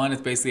 -1,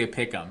 it's basically a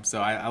pick 'em.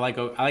 So I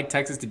like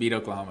Texas to beat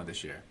Oklahoma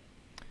this year.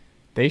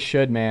 They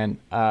should, man.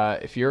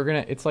 If you're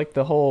gonna, it's like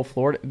the whole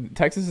Florida.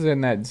 Texas is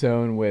in that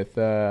zone with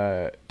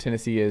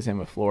Tennessee is in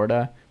with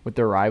Florida with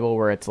their rival,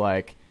 where it's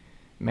like,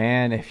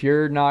 man, if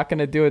you're not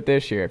gonna do it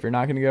this year, if you're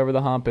not gonna go over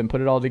the hump and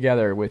put it all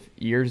together with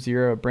year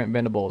 0 of Brent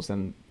Venables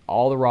and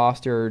all the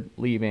roster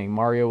leaving,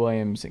 Mario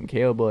Williams and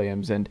Caleb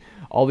Williams and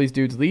all these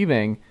dudes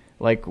leaving,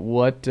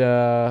 what?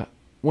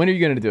 When are you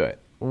going to do it?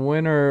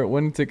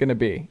 When's it going to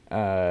be?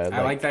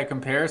 I like that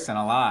comparison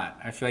a lot.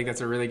 I feel like that's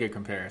a really good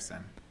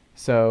comparison.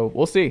 So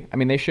we'll see. I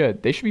mean, they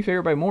should be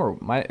favored by more.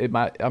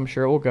 I'm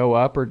sure it will go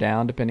up or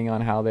down depending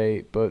on how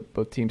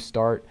both teams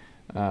start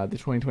the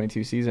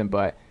 2022 season.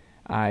 But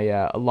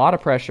a lot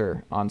of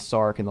pressure on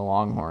Sark and the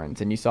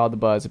Longhorns, and you saw the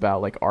buzz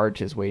about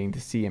Arch is waiting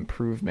to see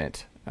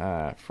improvement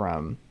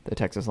from the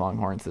Texas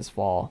Longhorns this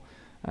fall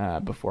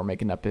before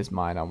making up his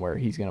mind on where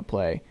he's going to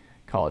play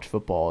college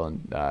football in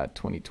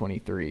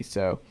 2023.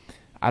 So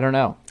I don't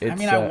know.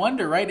 I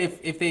wonder, right,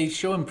 if they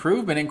show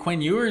improvement and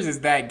Quinn Ewers is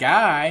that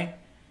guy,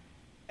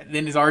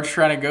 then is Arch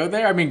trying to go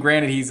there? I mean,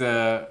 granted, he's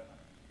a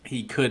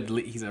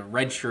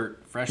redshirt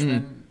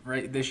freshman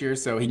right this year,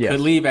 so he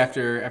could leave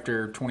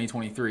after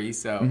 2023.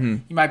 So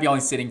he might be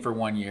only sitting for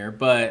 1 year,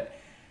 but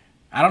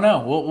I don't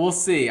know. We'll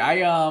see.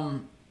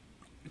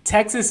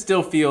 Texas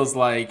still feels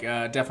like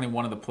definitely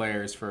one of the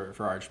players for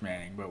Arch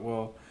Manning, but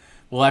we'll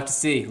have to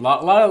see. A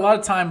lot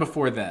of time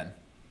before then.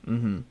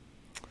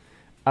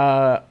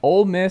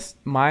 Ole Miss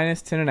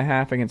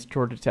 -10.5 against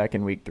Georgia Tech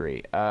in week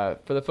 3.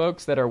 For the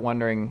folks that are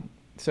wondering,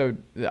 so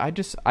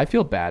I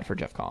feel bad for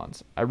Jeff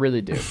Collins. I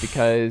really do,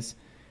 because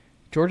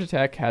Georgia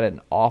Tech had an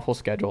awful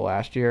schedule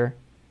last year,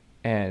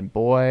 and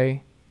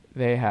boy,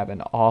 they have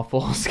an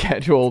awful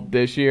schedule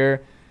this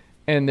year,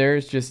 and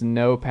there's just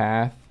no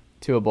path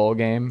to a bowl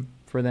game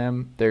for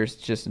them. There's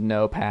just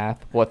no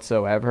path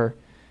whatsoever,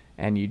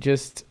 and you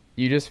just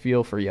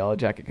feel for Yellow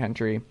Jacket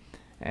country.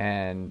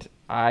 And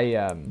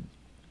I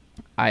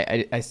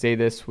say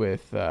this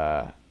with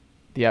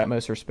the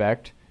utmost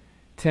respect,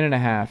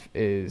 10.5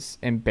 is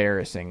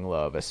embarrassing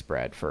low of a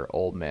spread for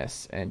Ole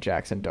Miss and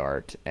Jackson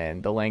Dart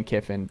and the Lane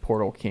Kiffin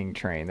Portal King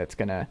train that's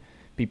going to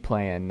be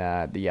playing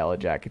the Yellow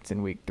Jackets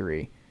in week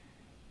 3.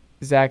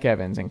 Zach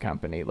Evans and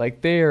company,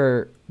 like they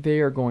are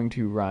going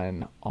to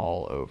run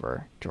all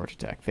over Georgia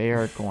Tech. They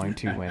are going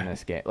to win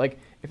this game. Like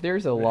if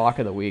there's a lock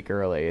of the week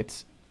early,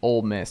 it's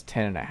Ole Miss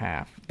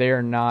 10.5. They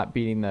are not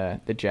beating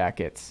the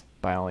Jackets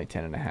by only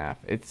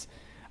 10.5.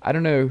 I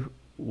don't know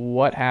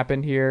what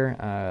happened here.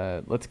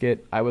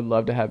 I would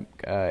love to have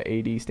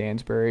AD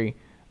Stansbury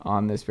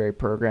on this very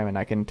program, and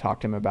I can talk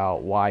to him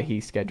about why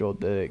he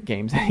scheduled the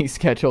games that he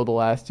scheduled the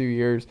last 2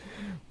 years.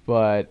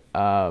 But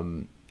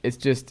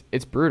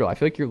it's brutal. I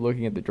feel like you're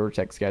looking at the Georgia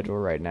Tech schedule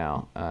right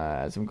now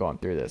as I'm going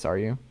through this. Are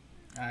you?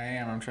 I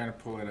am. I'm trying to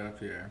pull it up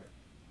here.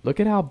 Look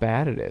at how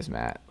bad it is,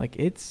 Matt. Like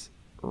it's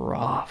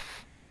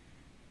rough.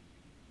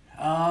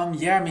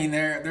 Yeah, I mean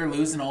they're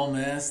losing Ole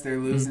Miss. They're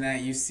losing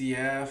at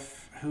UCF.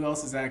 Who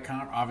else is at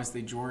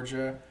obviously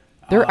Georgia.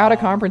 They're out of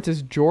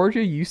conferences. Georgia,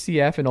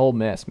 UCF, and Ole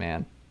Miss,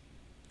 man.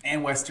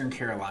 And Western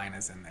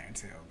Carolina's in there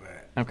too.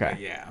 Okay. But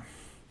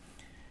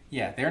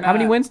yeah, they're not. How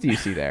many wins do you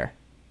see there?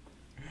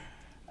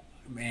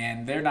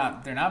 Man, they're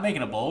not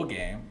making a bowl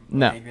game.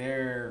 No. Like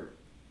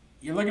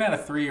you're looking at a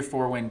 3 or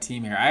 4 win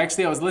team here. I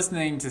was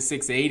listening to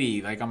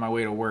 680 like on my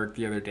way to work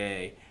the other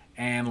day,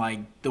 and like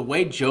the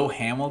way Joe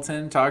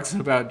Hamilton talks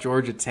about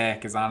Georgia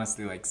Tech is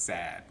honestly like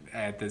sad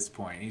at this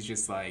point. He's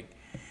just like,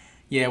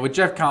 yeah, what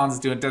Jeff Collins is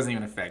doing doesn't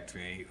even affect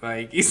me.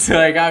 Like he's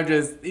like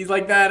he's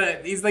like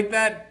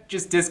that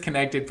just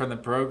disconnected from the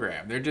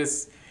program. They're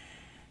just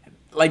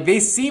like they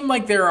seem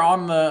like they're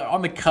on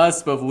the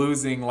cusp of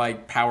losing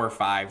like Power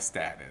 5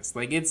 status.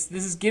 Like this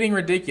is getting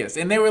ridiculous.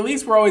 And they were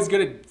always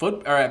good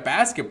at at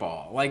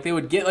basketball. Like they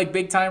would get like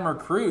big time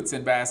recruits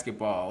in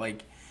basketball,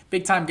 like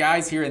big time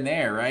guys here and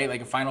there, right?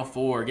 Like a Final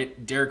Four,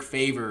 get Derek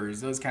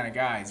Favors, those kind of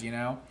guys, you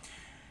know.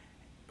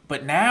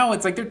 But now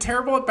it's like they're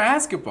terrible at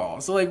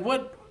basketball. So like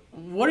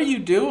what are you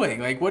doing?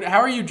 Like how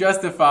are you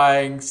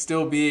justifying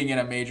still being in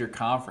a major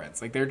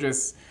conference? Like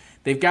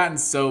they've gotten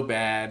so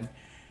bad.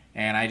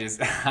 And I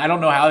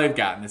don't know how they've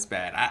gotten this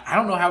bad. I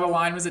don't know how the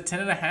line was at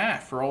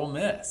 10.5 for Ole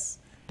Miss.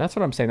 That's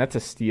what I'm saying. That's a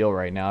steal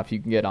right now if you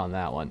can get on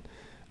that one.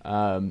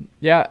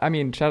 Yeah, I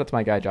mean, shout out to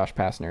my guy Josh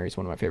Passner. He's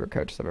one of my favorite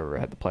coaches I've ever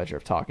had the pleasure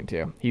of talking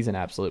to. He's an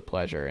absolute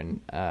pleasure. And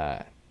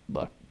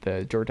look,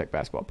 the Georgia Tech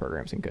basketball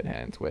program's in good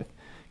hands with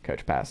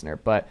Coach Passner.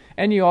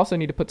 And you also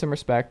need to put some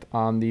respect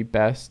on the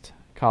best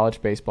college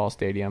baseball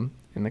stadium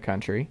in the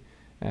country.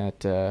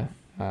 I've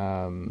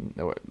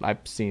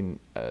seen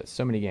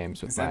so many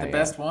games with. Is that the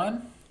best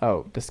one?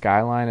 The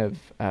skyline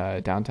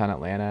of downtown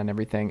Atlanta and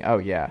everything. Oh,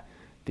 yeah.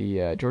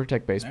 The Georgia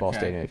Tech baseball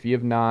stadium. If you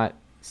have not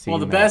seen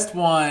the best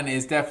one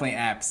is definitely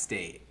App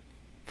State.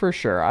 For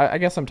sure. I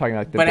guess I'm talking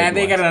like the But big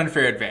they ones. got an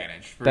unfair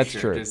advantage, for That's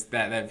sure. True. Just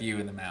that view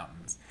in the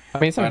mountains. I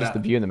mean, it's not just the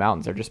view in the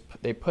mountains.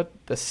 They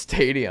put the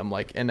stadium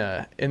like in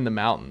the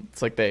mountain.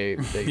 It's like they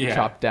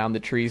chopped down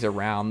the trees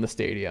around the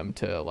stadium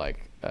to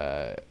like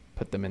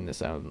put them in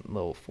this own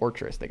little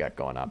fortress they got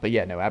going on. But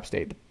yeah, no, App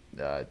State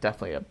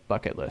definitely a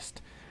bucket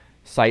list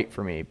site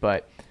for me.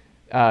 But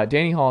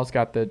Danny Hall's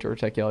got the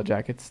Georgia Tech Yellow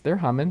Jackets. They're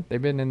humming.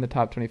 They've been in the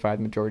top 25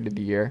 the majority of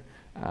the year.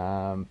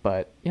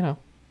 But you know,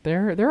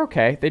 they're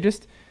okay. They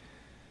just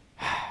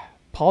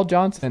Paul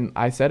Johnson.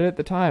 I said it at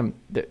the time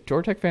that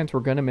Georgia Tech fans were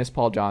gonna miss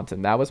Paul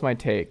Johnson. That was my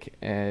take,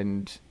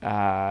 and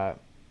I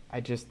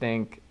just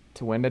think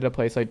to win at a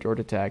place like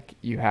Georgia Tech,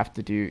 you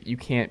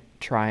can't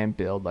try and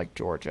build like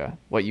Georgia.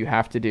 What you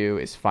have to do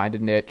is find a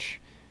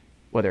niche,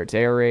 whether it's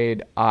air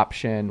raid,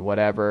 option,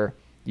 whatever.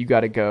 You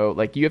got to go,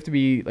 like you have to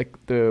be like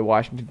the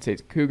Washington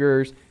State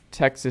Cougars,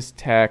 Texas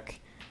Tech.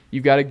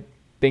 You've got to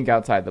think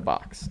outside the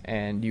box,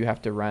 and you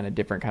have to run a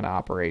different kind of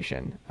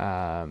operation.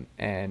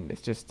 And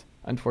it's just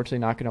unfortunately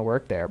not going to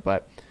work there.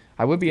 But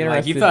I would be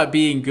interested. Like you thought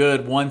being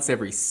good once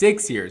every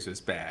 6 years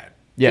was bad.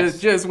 Yes.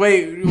 Just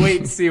wait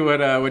and see what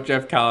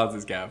Jeff Collins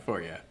has got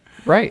for you.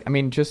 Right. I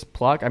mean, just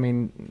pluck. I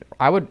mean,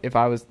 I would if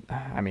I was.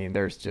 I mean,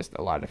 there's just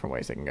a lot of different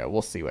ways it can go.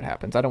 We'll see what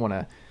happens. I don't want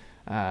to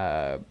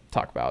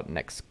talk about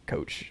next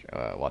coach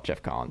while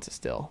Jeff Collins is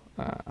still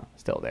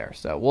there.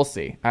 So we'll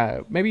see.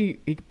 Maybe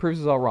he proves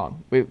us all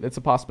wrong. It's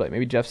a possibility.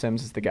 Maybe Jeff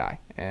Sims is the guy,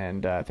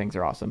 and things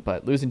are awesome.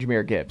 But losing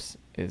Jahmyr Gibbs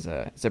is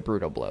a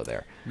brutal blow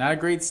there. Not a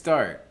great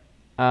start.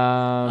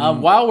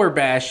 While we're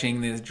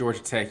bashing the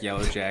Georgia Tech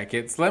Yellow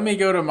Jackets, let me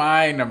go to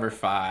my number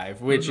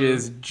 5, which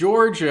is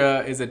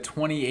Georgia is a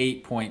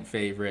 28-point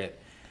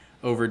favorite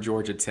over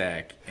Georgia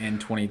Tech in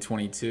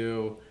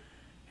 2022.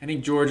 I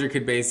think Georgia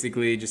could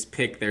basically just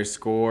pick their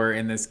score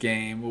in this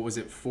game. What was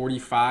it,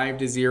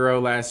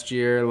 45-0 last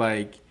year?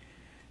 Like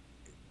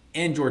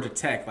in Georgia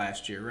Tech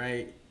last year,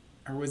 right?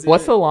 Or was it?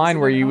 What's the line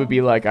where you would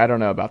be like, I don't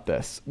know about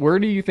this? Where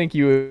do you think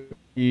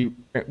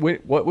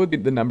what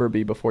would the number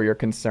be before you're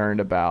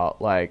concerned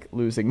about like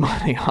losing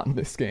money on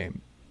this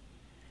game?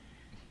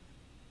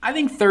 I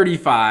think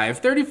 35.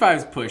 35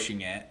 is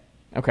pushing it.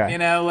 Okay. You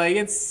know, like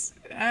it's,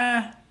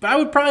 but I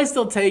would probably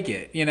still take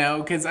it. You know,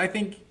 because I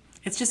think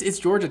it's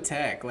Georgia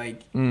Tech.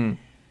 Like,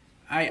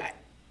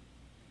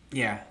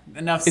 Yeah,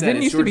 enough It said.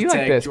 didn't It's used to Georgia be like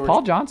Tech. this.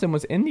 Paul Johnson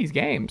was in these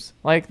games.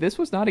 Like, this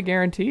was not a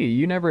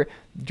guarantee.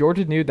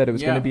 Georgia knew that it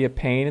was going to be a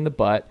pain in the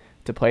butt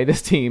to play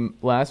this team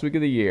last week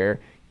of the year,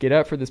 get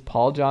up for this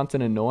Paul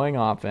Johnson annoying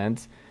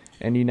offense,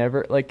 and you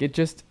never, like, it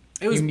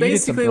was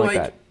basically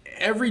like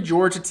every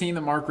Georgia team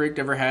that Mark Richt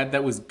ever had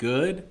that was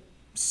good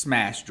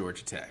smashed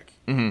Georgia Tech.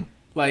 Mm-hmm.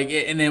 Like,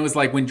 and then it was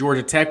like when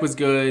Georgia Tech was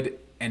good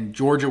and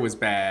Georgia was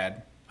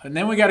bad, and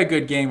then we got a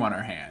good game on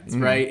our hands,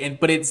 right?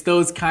 But it's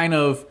those kind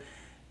of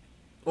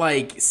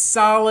like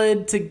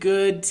solid to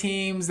good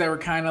teams that were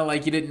kind of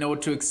like you didn't know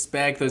what to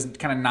expect. Those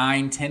kind of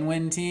 9-10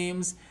 win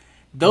teams.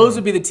 Those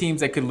would be the teams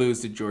that could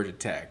lose to Georgia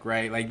Tech,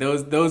 right? Like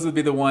those would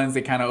be the ones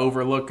that kind of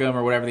overlook them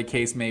or whatever the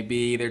case may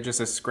be. They're just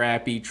a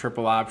scrappy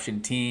triple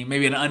option team,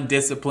 maybe an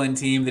undisciplined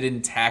team that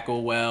didn't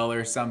tackle well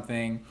or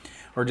something,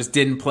 or just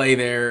didn't play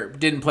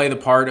the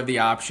part of the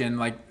option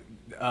like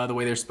the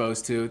way they're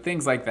supposed to,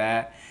 things like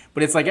that.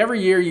 But it's like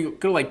every year you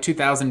go to like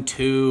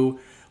 2002,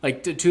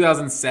 like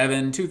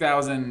 2007,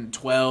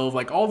 2012,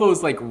 like all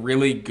those like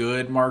really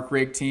good Mark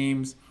Richt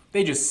teams.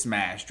 They just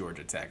smashed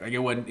Georgia Tech. Like it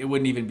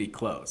wouldn't even be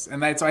close.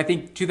 And so I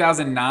think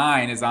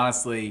 2009 is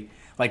honestly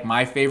like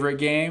my favorite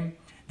game.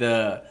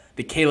 The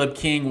Caleb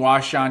King,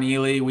 Washawn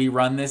Ely, we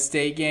run this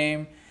state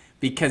game,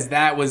 because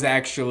that was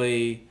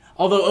actually,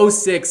 although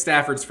 06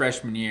 Stafford's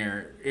freshman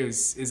year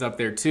is up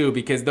there too,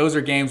 because those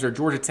are games where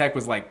Georgia Tech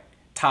was like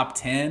top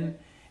 10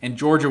 and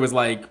Georgia was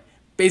like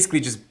basically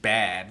just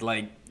bad,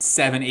 like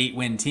 7-8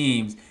 win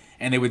teams,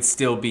 and they would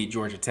still beat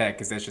Georgia Tech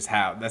because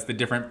that's the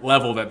different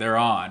level that they're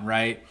on,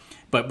 right?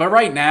 But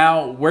right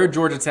now, where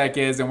Georgia Tech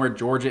is and where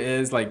Georgia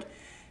is, like,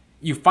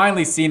 you've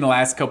finally seen the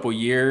last couple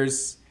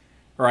years,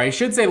 or I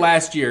should say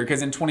last year,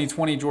 because in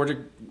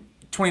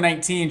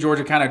 2019,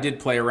 Georgia kind of did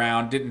play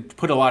around, didn't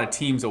put a lot of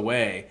teams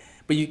away.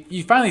 But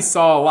you finally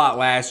saw a lot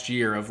last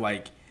year of,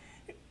 like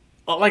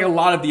a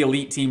lot of the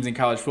elite teams in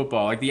college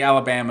football, like the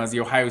Alabamas,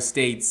 the Ohio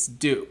States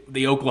do,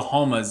 the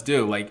Oklahomas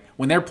do. Like,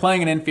 when they're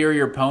playing an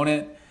inferior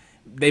opponent,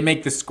 they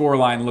make the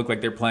scoreline look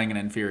like they're playing an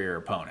inferior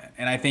opponent.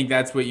 And I think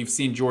that's what you've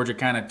seen Georgia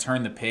kind of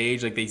turn the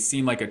page. Like, they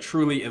seem like a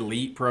truly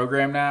elite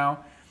program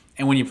now.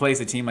 And when you place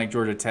a team like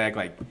Georgia Tech,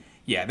 like,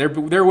 yeah,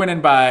 they're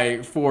winning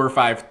by 4 or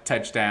 5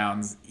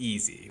 touchdowns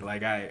easy.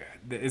 Like,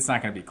 it's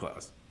not going to be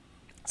close,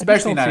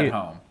 especially not at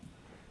home.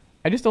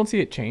 I just don't see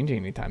it changing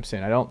anytime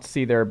soon. I don't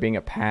see there being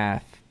a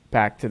path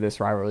back to this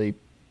rivalry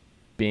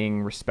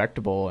being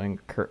respectable and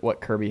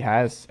what Kirby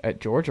has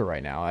at Georgia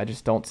right now. I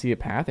just don't see a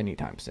path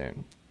anytime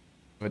soon.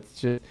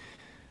 It's just,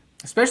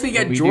 especially you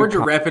got Georgia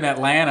repping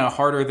Atlanta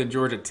harder than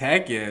Georgia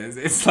Tech is.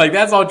 It's like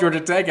that's all Georgia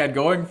Tech had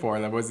going for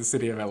them was the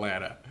city of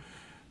Atlanta.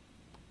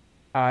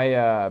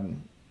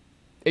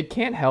 It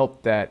can't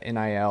help that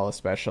NIL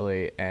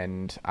especially,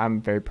 and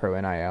I'm very pro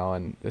NIL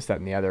and this, that,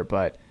 and the other,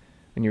 but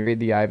when you read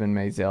the Ivan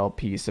Maisel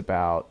piece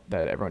about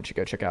that everyone should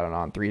go check out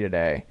on 3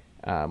 today,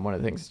 one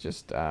of the things is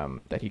just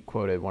that he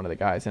quoted one of the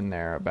guys in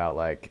there about,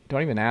 like,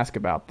 don't even ask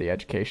about the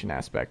education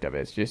aspect of it.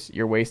 It's just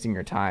you're wasting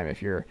your time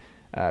if you're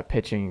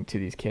pitching to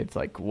these kids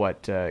like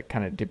what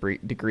kind of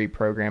degree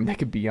program they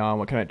could be on,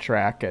 what kind of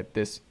track at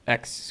this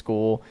X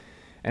school.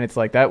 And it's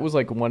like that was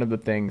like one of the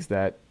things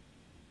that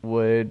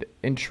would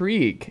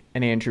intrigue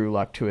an Andrew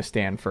Luck to a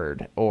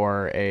Stanford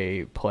or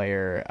a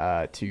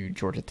player to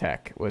Georgia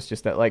Tech, was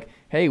just that, like,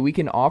 hey, we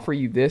can offer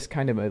you this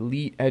kind of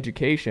elite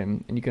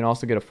education and you can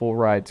also get a full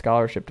ride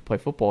scholarship to play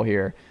football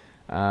here.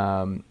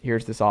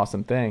 Here's this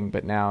awesome thing.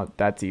 But now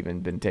that's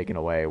even been taken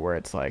away, where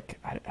it's like,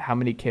 how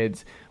many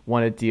kids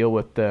want to deal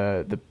with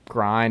the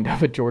grind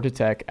of a Georgia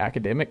Tech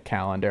academic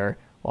calendar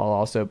while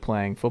also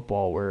playing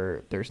football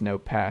where there's no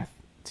path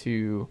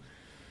to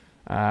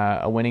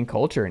a winning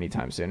culture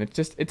anytime soon.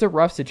 It's a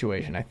rough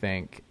situation, I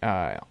think,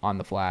 on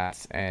the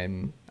flats,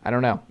 and I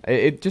don't know.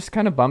 It just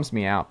kind of bums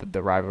me out that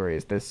the rivalry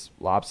is this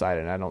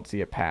lopsided, and I don't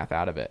see a path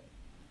out of it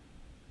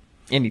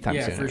anytime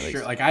soon. Yeah, for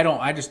sure. Like,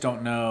 I just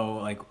don't know.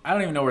 Like, I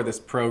don't even know where this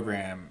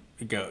program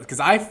goes, because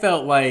I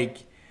felt like,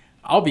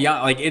 I'll be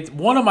honest, like, it's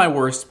one of my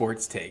worst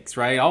sports takes,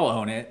 right? I'll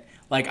own it.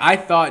 Like, I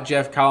thought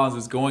Jeff Collins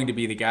was going to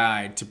be the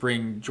guy to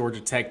bring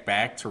Georgia Tech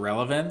back to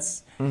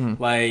relevance. Mm-hmm.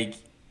 Like,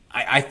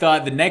 I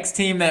thought the next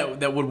team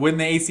that would win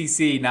the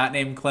ACC, not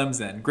named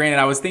Clemson. Granted,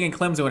 I was thinking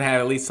Clemson would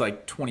have at least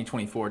like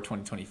 2024,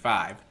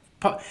 2025.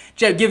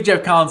 Give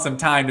Jeff Collins some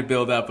time to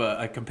build up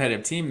a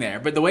competitive team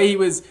there. But the way he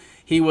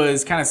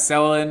was kind of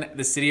selling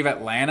the city of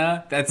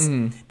Atlanta,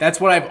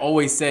 that's what I've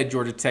always said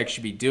Georgia Tech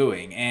should be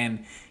doing.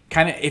 And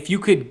kind of, if you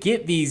could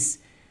get these,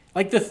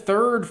 like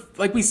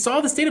we saw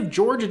the state of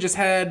Georgia just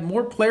had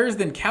more players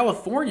than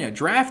California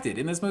drafted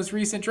in this most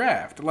recent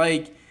draft.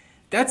 Like,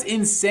 that's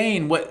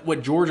insane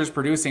what Georgia's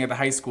producing at the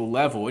high school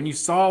level. And you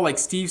saw, like,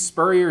 Steve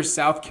Spurrier's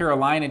South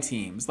Carolina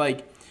teams,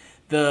 like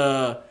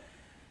the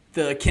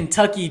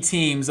Kentucky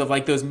teams of,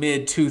 like, those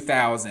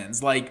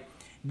mid-2000s. Like,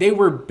 they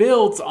were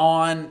built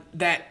on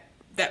that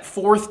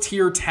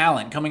fourth-tier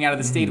talent coming out of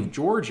the state of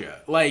Georgia.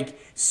 Like,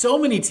 so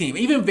many teams,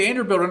 even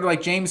Vanderbilt under,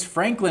 like, James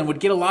Franklin would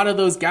get a lot of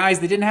those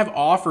guys that didn't have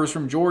offers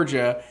from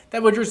Georgia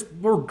that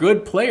were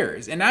good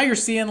players. And now you're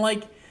seeing,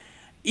 like,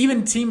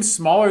 even teams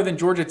smaller than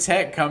Georgia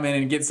Tech come in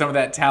and get some of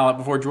that talent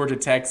before Georgia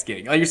Tech's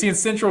getting it. Like you're seeing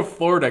Central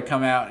Florida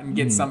come out and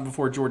get some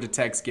before Georgia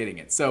Tech's getting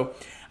it. So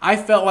I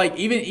felt like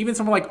even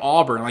someone like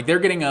Auburn, like they're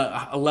getting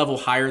a level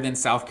higher than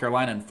South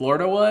Carolina and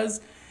Florida was.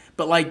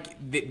 But like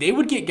they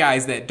would get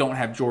guys that don't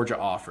have Georgia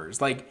offers.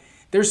 Like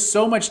there's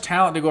so much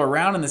talent to go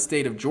around in the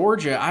state of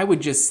Georgia. I would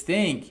just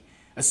think,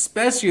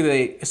 especially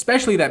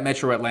that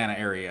Metro Atlanta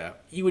area,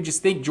 you would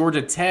just think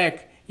Georgia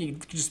Tech, you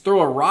could just throw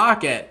a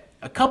rock at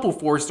a couple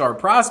 4-star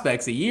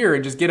prospects a year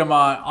and just get them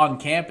on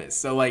campus.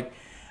 So like,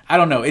 I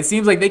don't know. It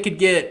seems like they could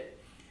get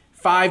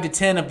 5 to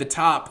 10 of the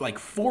top like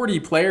 40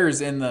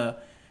 players in the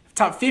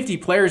top 50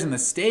 players in the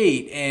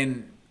state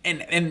and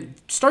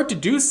start to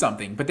do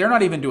something, but they're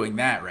not even doing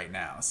that right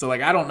now. So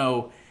like, I don't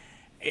know.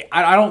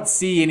 I don't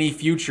see any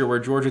future where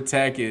Georgia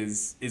Tech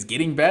is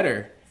getting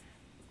better.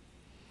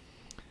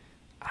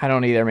 I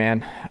don't either,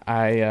 man.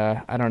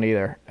 I don't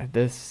either.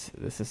 This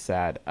is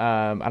sad.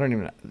 I don't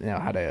even know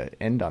how to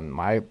end on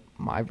my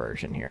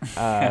version here.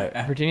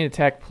 Virginia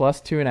Tech plus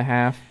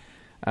 2.5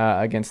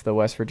 against the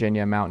West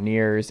Virginia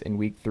Mountaineers in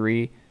week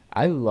 3.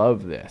 I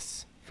love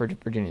this for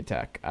Virginia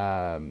Tech.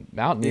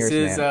 Mountaineers.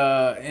 This is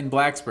in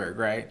Blacksburg,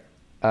 right?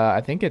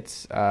 I think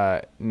it's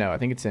no. I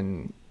think it's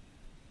in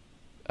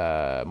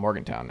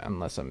Morgantown,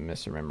 unless I'm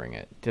misremembering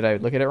it. Did I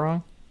look at it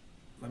wrong?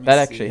 That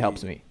actually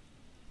helps me.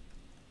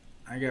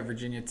 I got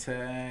Virginia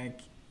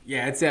Tech.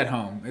 Yeah, it's at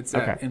home. It's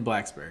in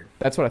Blacksburg.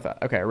 That's what I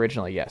thought. Okay,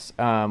 originally, yes,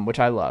 which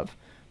I love.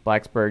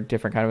 Blacksburg,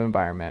 different kind of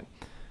environment.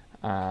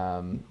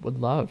 Would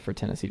love for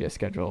Tennessee to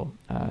schedule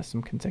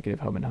some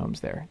consecutive home and homes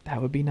there.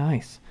 That would be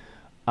nice.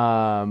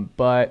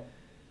 But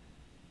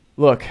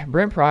look,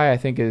 Brent Pry, I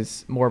think,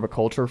 is more of a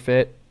culture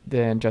fit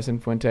than Justin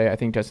Fuente. I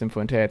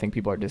think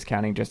people are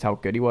discounting just how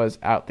good he was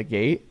out the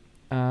gate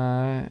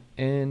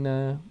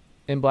in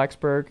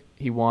Blacksburg.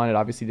 He won. It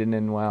obviously didn't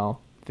end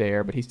well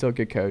there, but he's still a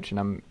good coach, and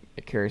I'm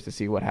curious to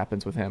see what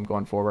happens with him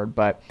going forward.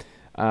 But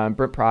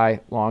Brent Pry,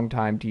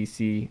 longtime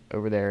DC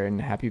over there in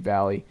Happy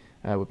Valley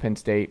with Penn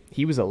State,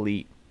 he was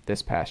elite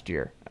this past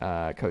year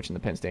coaching the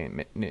Penn State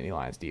Nittany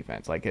Lions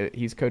defense. Like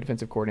he's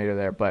co-defensive coordinator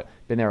there, but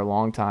been there a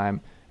long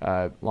time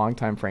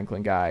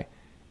Franklin guy.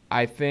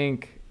 I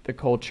think the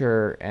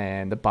culture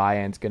and the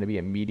buy-in is going to be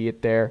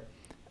immediate there.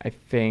 I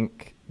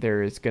think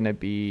there is going to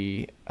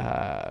be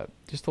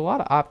just a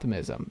lot of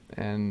optimism,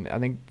 and I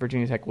think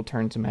Virginia Tech will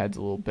turn some heads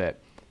a little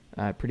bit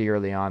pretty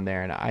early on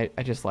there, and I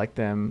just like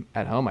them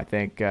at home. I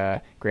think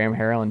Graham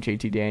Harrell and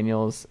JT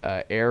Daniels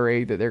air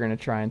raid that they're going to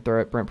try and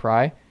throw at Brent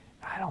Pry,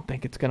 I don't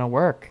think it's going to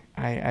work.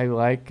 I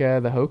like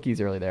the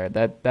Hokies early there.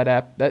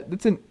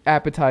 That's an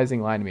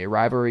appetizing line to me. A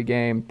rivalry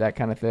game, that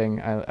kind of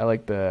thing. I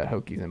like the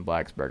Hokies in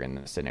Blacksburg in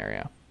this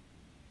scenario.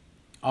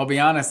 I'll be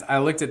honest. I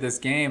looked at this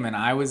game and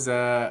I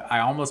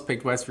almost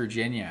picked West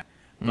Virginia,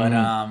 but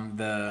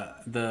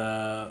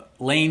the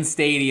Lane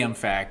Stadium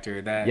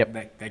factor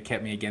that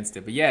kept me against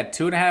it. But yeah,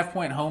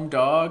 2.5-point home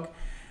dog.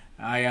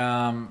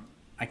 I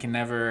can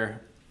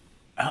never.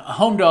 A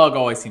home dog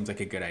always seems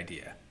like a good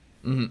idea.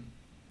 Mm-hmm.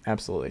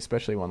 Absolutely,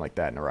 especially one like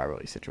that in a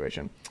rivalry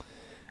situation.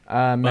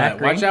 Matt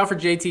Green? Watch out for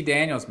JT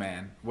Daniels,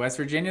 man. West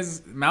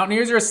Virginia's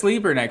Mountaineers are a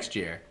sleeper next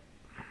year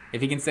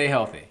if he can stay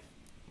healthy.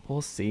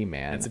 We'll see,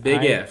 man. It's a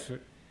big if.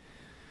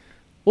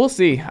 We'll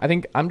see. I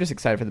think I'm just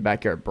excited for the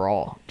backyard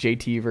brawl.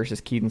 JT versus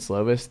Keaton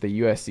Slovis,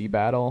 the USC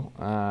battle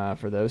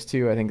for those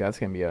two. I think that's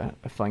going to be a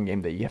fun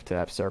game that you have to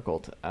have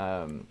circled.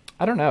 I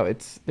don't know.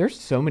 There's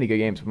so many good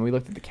games. When we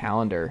looked at the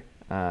calendar,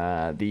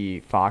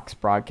 the Fox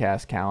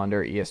broadcast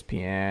calendar,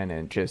 ESPN,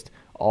 and just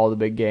all the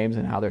big games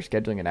and how they're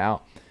scheduling it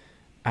out,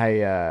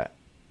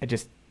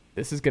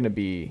 this is going to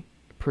be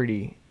a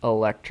pretty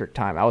electric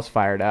time. I was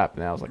fired up,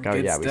 and I was like, oh,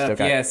 good yeah, stuff. we still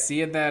got... Yeah,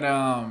 see it that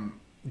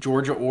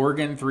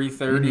Georgia-Oregon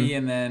 3:30,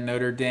 and then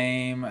Notre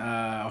Dame,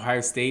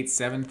 Ohio State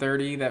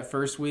 7:30 that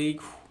first week.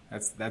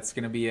 That's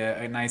going to be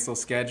a nice little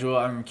schedule.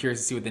 I'm curious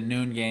to see what the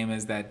noon game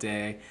is that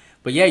day.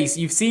 But yeah,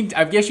 you've seen.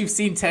 I guess you've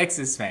seen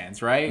Texas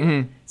fans, right?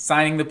 Mm-hmm.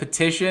 Signing the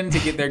petition to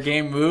get their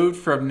game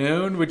moved from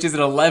noon, which is at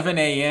 11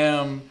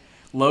 a.m.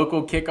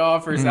 local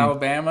kickoff versus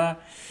Alabama.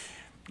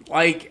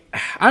 Like,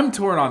 I'm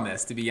torn on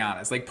this, to be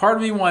honest. Like, part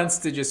of me wants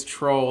to just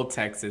troll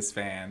Texas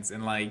fans,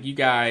 and like, you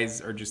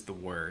guys are just the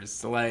worst.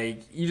 So,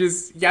 like, you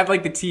have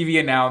like the TV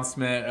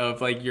announcement of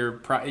like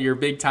your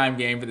big time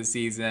game for the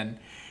season,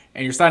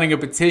 and you're signing a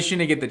petition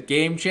to get the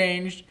game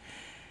changed.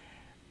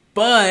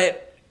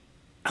 But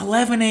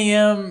 11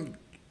 a.m.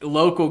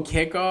 local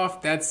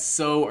kickoff, that's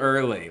so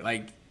early.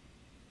 Like,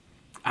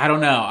 I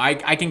don't know.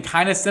 I can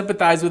kind of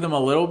sympathize with them a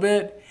little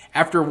bit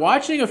after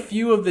watching a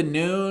few of the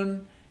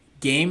noon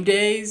game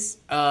days,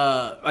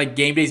 like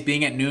game days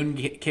being at noon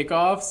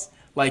kickoffs,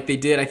 like they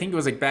did. I think it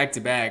was like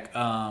back-to-back,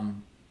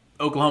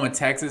 Oklahoma,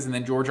 Texas, and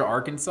then Georgia,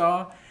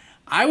 Arkansas.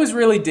 I was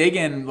really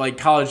digging like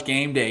College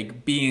Game Day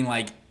being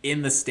like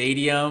in the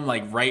stadium,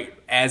 like right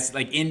as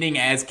like ending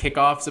as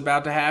kickoff's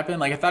about to happen.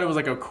 Like I thought it was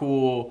like a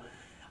cool,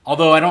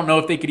 although I don't know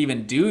if they could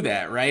even do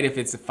that, right? If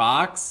it's a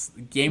Fox,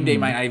 Game Day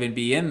might not even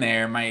be in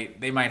there.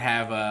 They might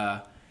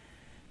have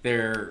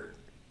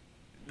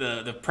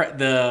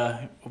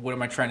the what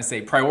am I trying to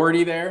say?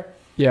 Priority there.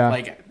 Yeah.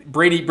 Like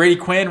Brady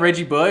Quinn,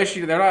 Reggie Bush,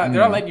 they're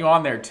not letting you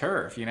on their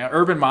turf.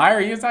 Urban Meyer,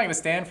 he was not going to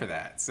stand for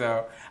that.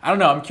 So I don't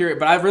know. I'm curious,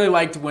 but I really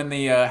liked when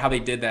how they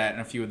did that in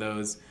a few of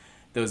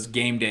those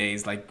game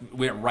days, like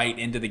went right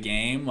into the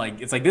game.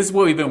 Like it's like this is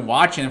what we've been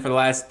watching for the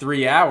last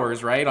 3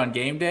 hours, right, on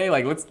game day.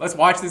 Like let's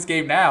watch this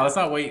game now. Let's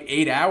not wait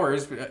 8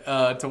 hours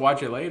to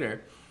watch it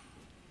later.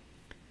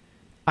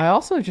 I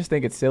also just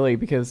think it's silly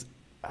because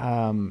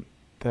that's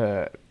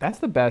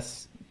the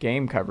best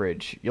game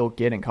coverage you'll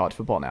get in college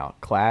football now.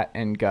 Klatt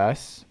and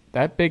Gus,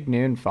 that big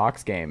noon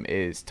Fox game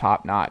is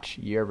top notch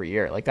year over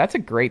year. Like that's a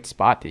great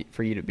spot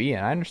for you to be in.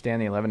 I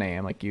understand the 11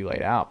 a.m. like you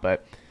laid out,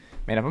 but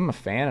man, if I'm a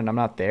fan and I'm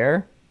not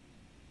there,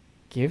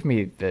 give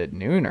me the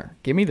nooner.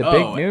 Give me the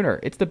big nooner.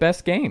 It's the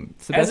best game.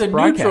 It's the best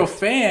broadcast. As a neutral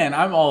fan,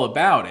 I'm all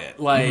about it.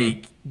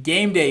 Like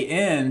game day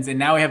ends and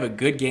now we have a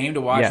good game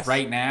to watch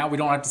right now. We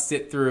don't have to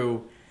sit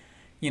through,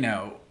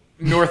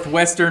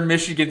 Northwestern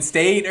Michigan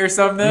State or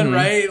something,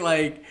 right?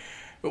 Like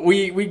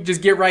we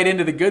just get right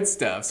into the good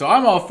stuff. So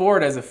I'm all for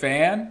it as a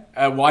fan,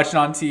 watching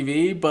on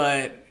TV.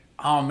 But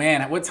oh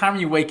man, what time are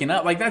you waking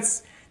up? Like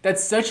that's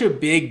such a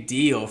big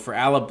deal for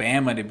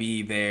Alabama to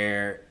be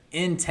there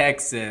in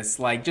Texas.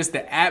 Like just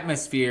the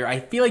atmosphere. I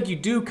feel like you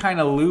do kind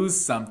of lose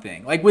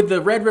something. Like with the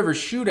Red River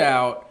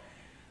Shootout,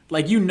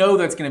 like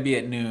that's going to be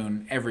at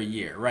noon every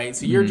year, right?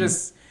 So you're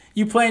just.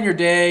 You plan your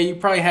day. You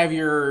probably have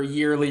your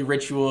yearly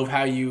ritual of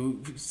how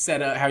you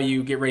set up, how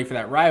you get ready for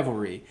that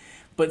rivalry.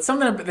 But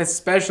something that's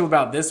special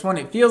about this one,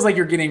 it feels like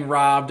you're getting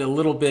robbed a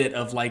little bit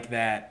of like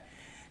that,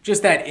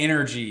 just that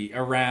energy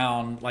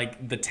around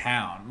like the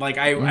town. Like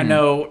I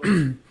know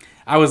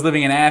I was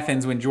living in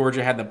Athens when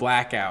Georgia had the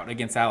blackout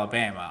against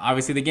Alabama.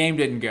 Obviously the game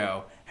didn't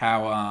go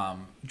how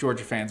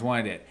Georgia fans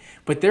wanted it.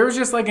 But there was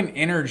just like an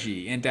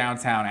energy in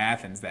downtown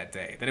Athens that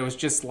day that it was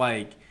just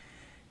like,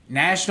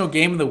 National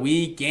Game of the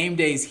Week, game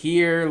days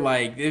here,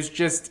 like it was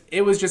just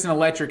an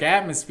electric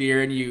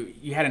atmosphere, and you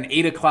had an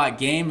 8 o'clock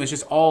game. It was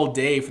just all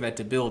day for that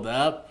to build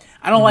up.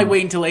 I don't like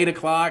waiting until 8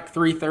 o'clock.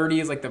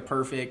 3:30 is like the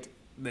perfect,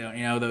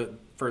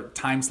 for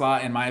time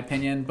slot in my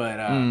opinion.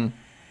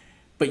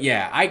 But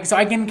yeah, I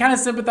can kind of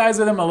sympathize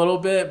with them a little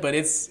bit, but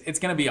it's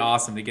gonna be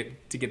awesome to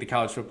get the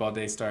college football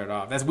day started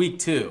off. That's week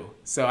 2,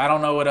 so I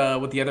don't know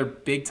what the other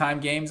big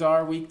time games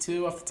are week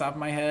 2 off the top of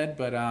my head,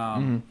 but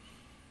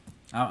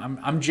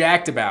I'm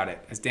jacked about it,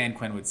 as Dan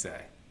Quinn would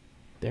say.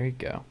 There you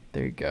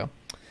go.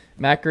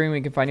 Matt Green,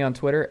 we can find you on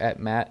Twitter at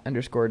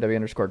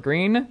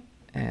Matt_W_Green.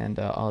 And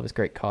all of his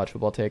great college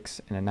football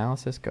takes and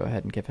analysis. Go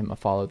ahead and give him a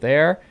follow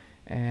there.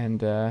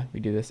 And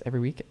we do this every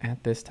week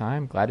at this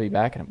time. Glad to be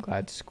back, and I'm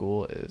glad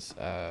school is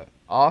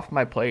off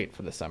my plate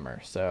for the summer.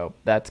 So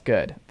that's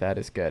good. That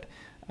is good.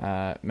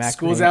 Matt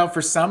School's Green, out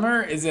for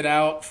summer? Is it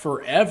out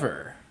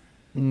forever?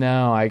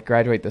 No, I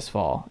graduate this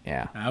fall.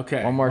 Yeah.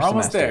 Okay. One more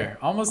semester.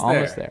 Almost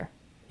there.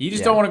 You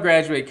just don't want to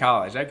graduate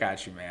college. I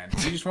got you, man.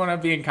 You just want to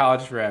be in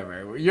college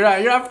forever. You're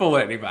not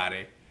fooling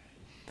anybody.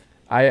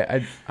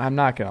 I'm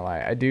not gonna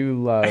lie. I do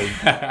love.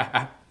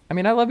 I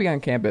love being on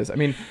campus.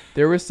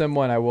 There was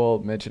someone I will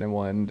mention, and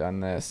we'll end on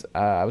this.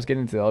 I was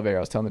getting into the elevator.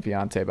 I was telling the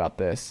fiance about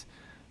this,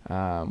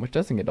 which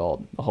doesn't get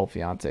old. The whole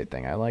fiance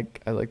thing. I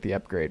like the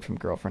upgrade from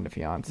girlfriend to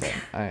fiance.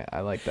 I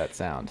like that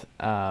sound.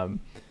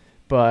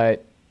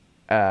 But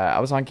I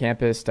was on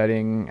campus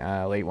studying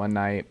late one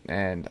night,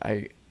 and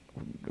I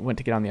went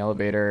to get on the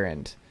elevator,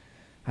 and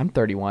I'm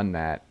 31,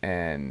 Matt,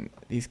 and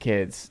these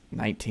kids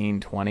 19,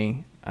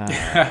 20,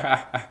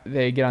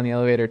 they get on the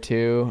elevator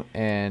too,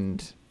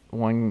 and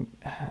one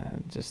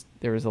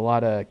there was a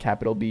lot of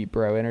capital B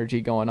bro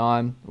energy going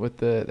on with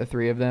the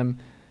three of them,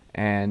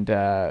 and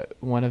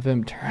one of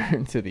them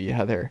turned to the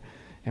other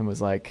and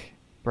was like,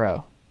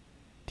 bro,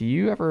 do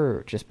you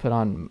ever just put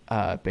on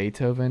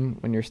Beethoven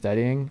when you're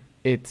studying?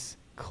 It's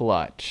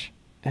clutch.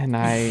 And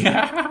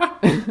I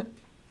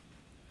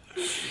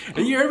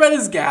you heard about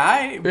this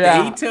guy,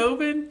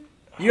 Beethoven?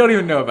 You don't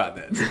even know about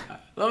this.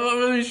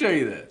 Let me show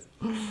you this.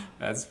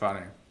 That's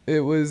funny.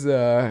 It was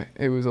a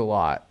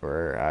lot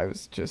where I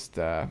was just,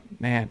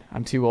 man,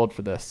 I'm too old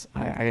for this.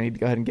 I need to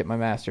go ahead and get my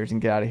master's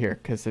and get out of here,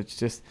 because it's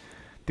just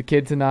the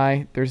kids and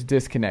I, there's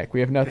disconnect.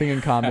 We have nothing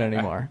in common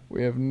anymore.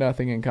 We have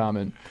nothing in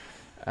common.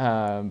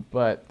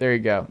 But there you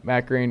go.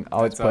 Matt Green,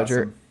 always a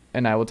pleasure. Awesome.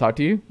 And I will talk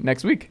to you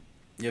next week.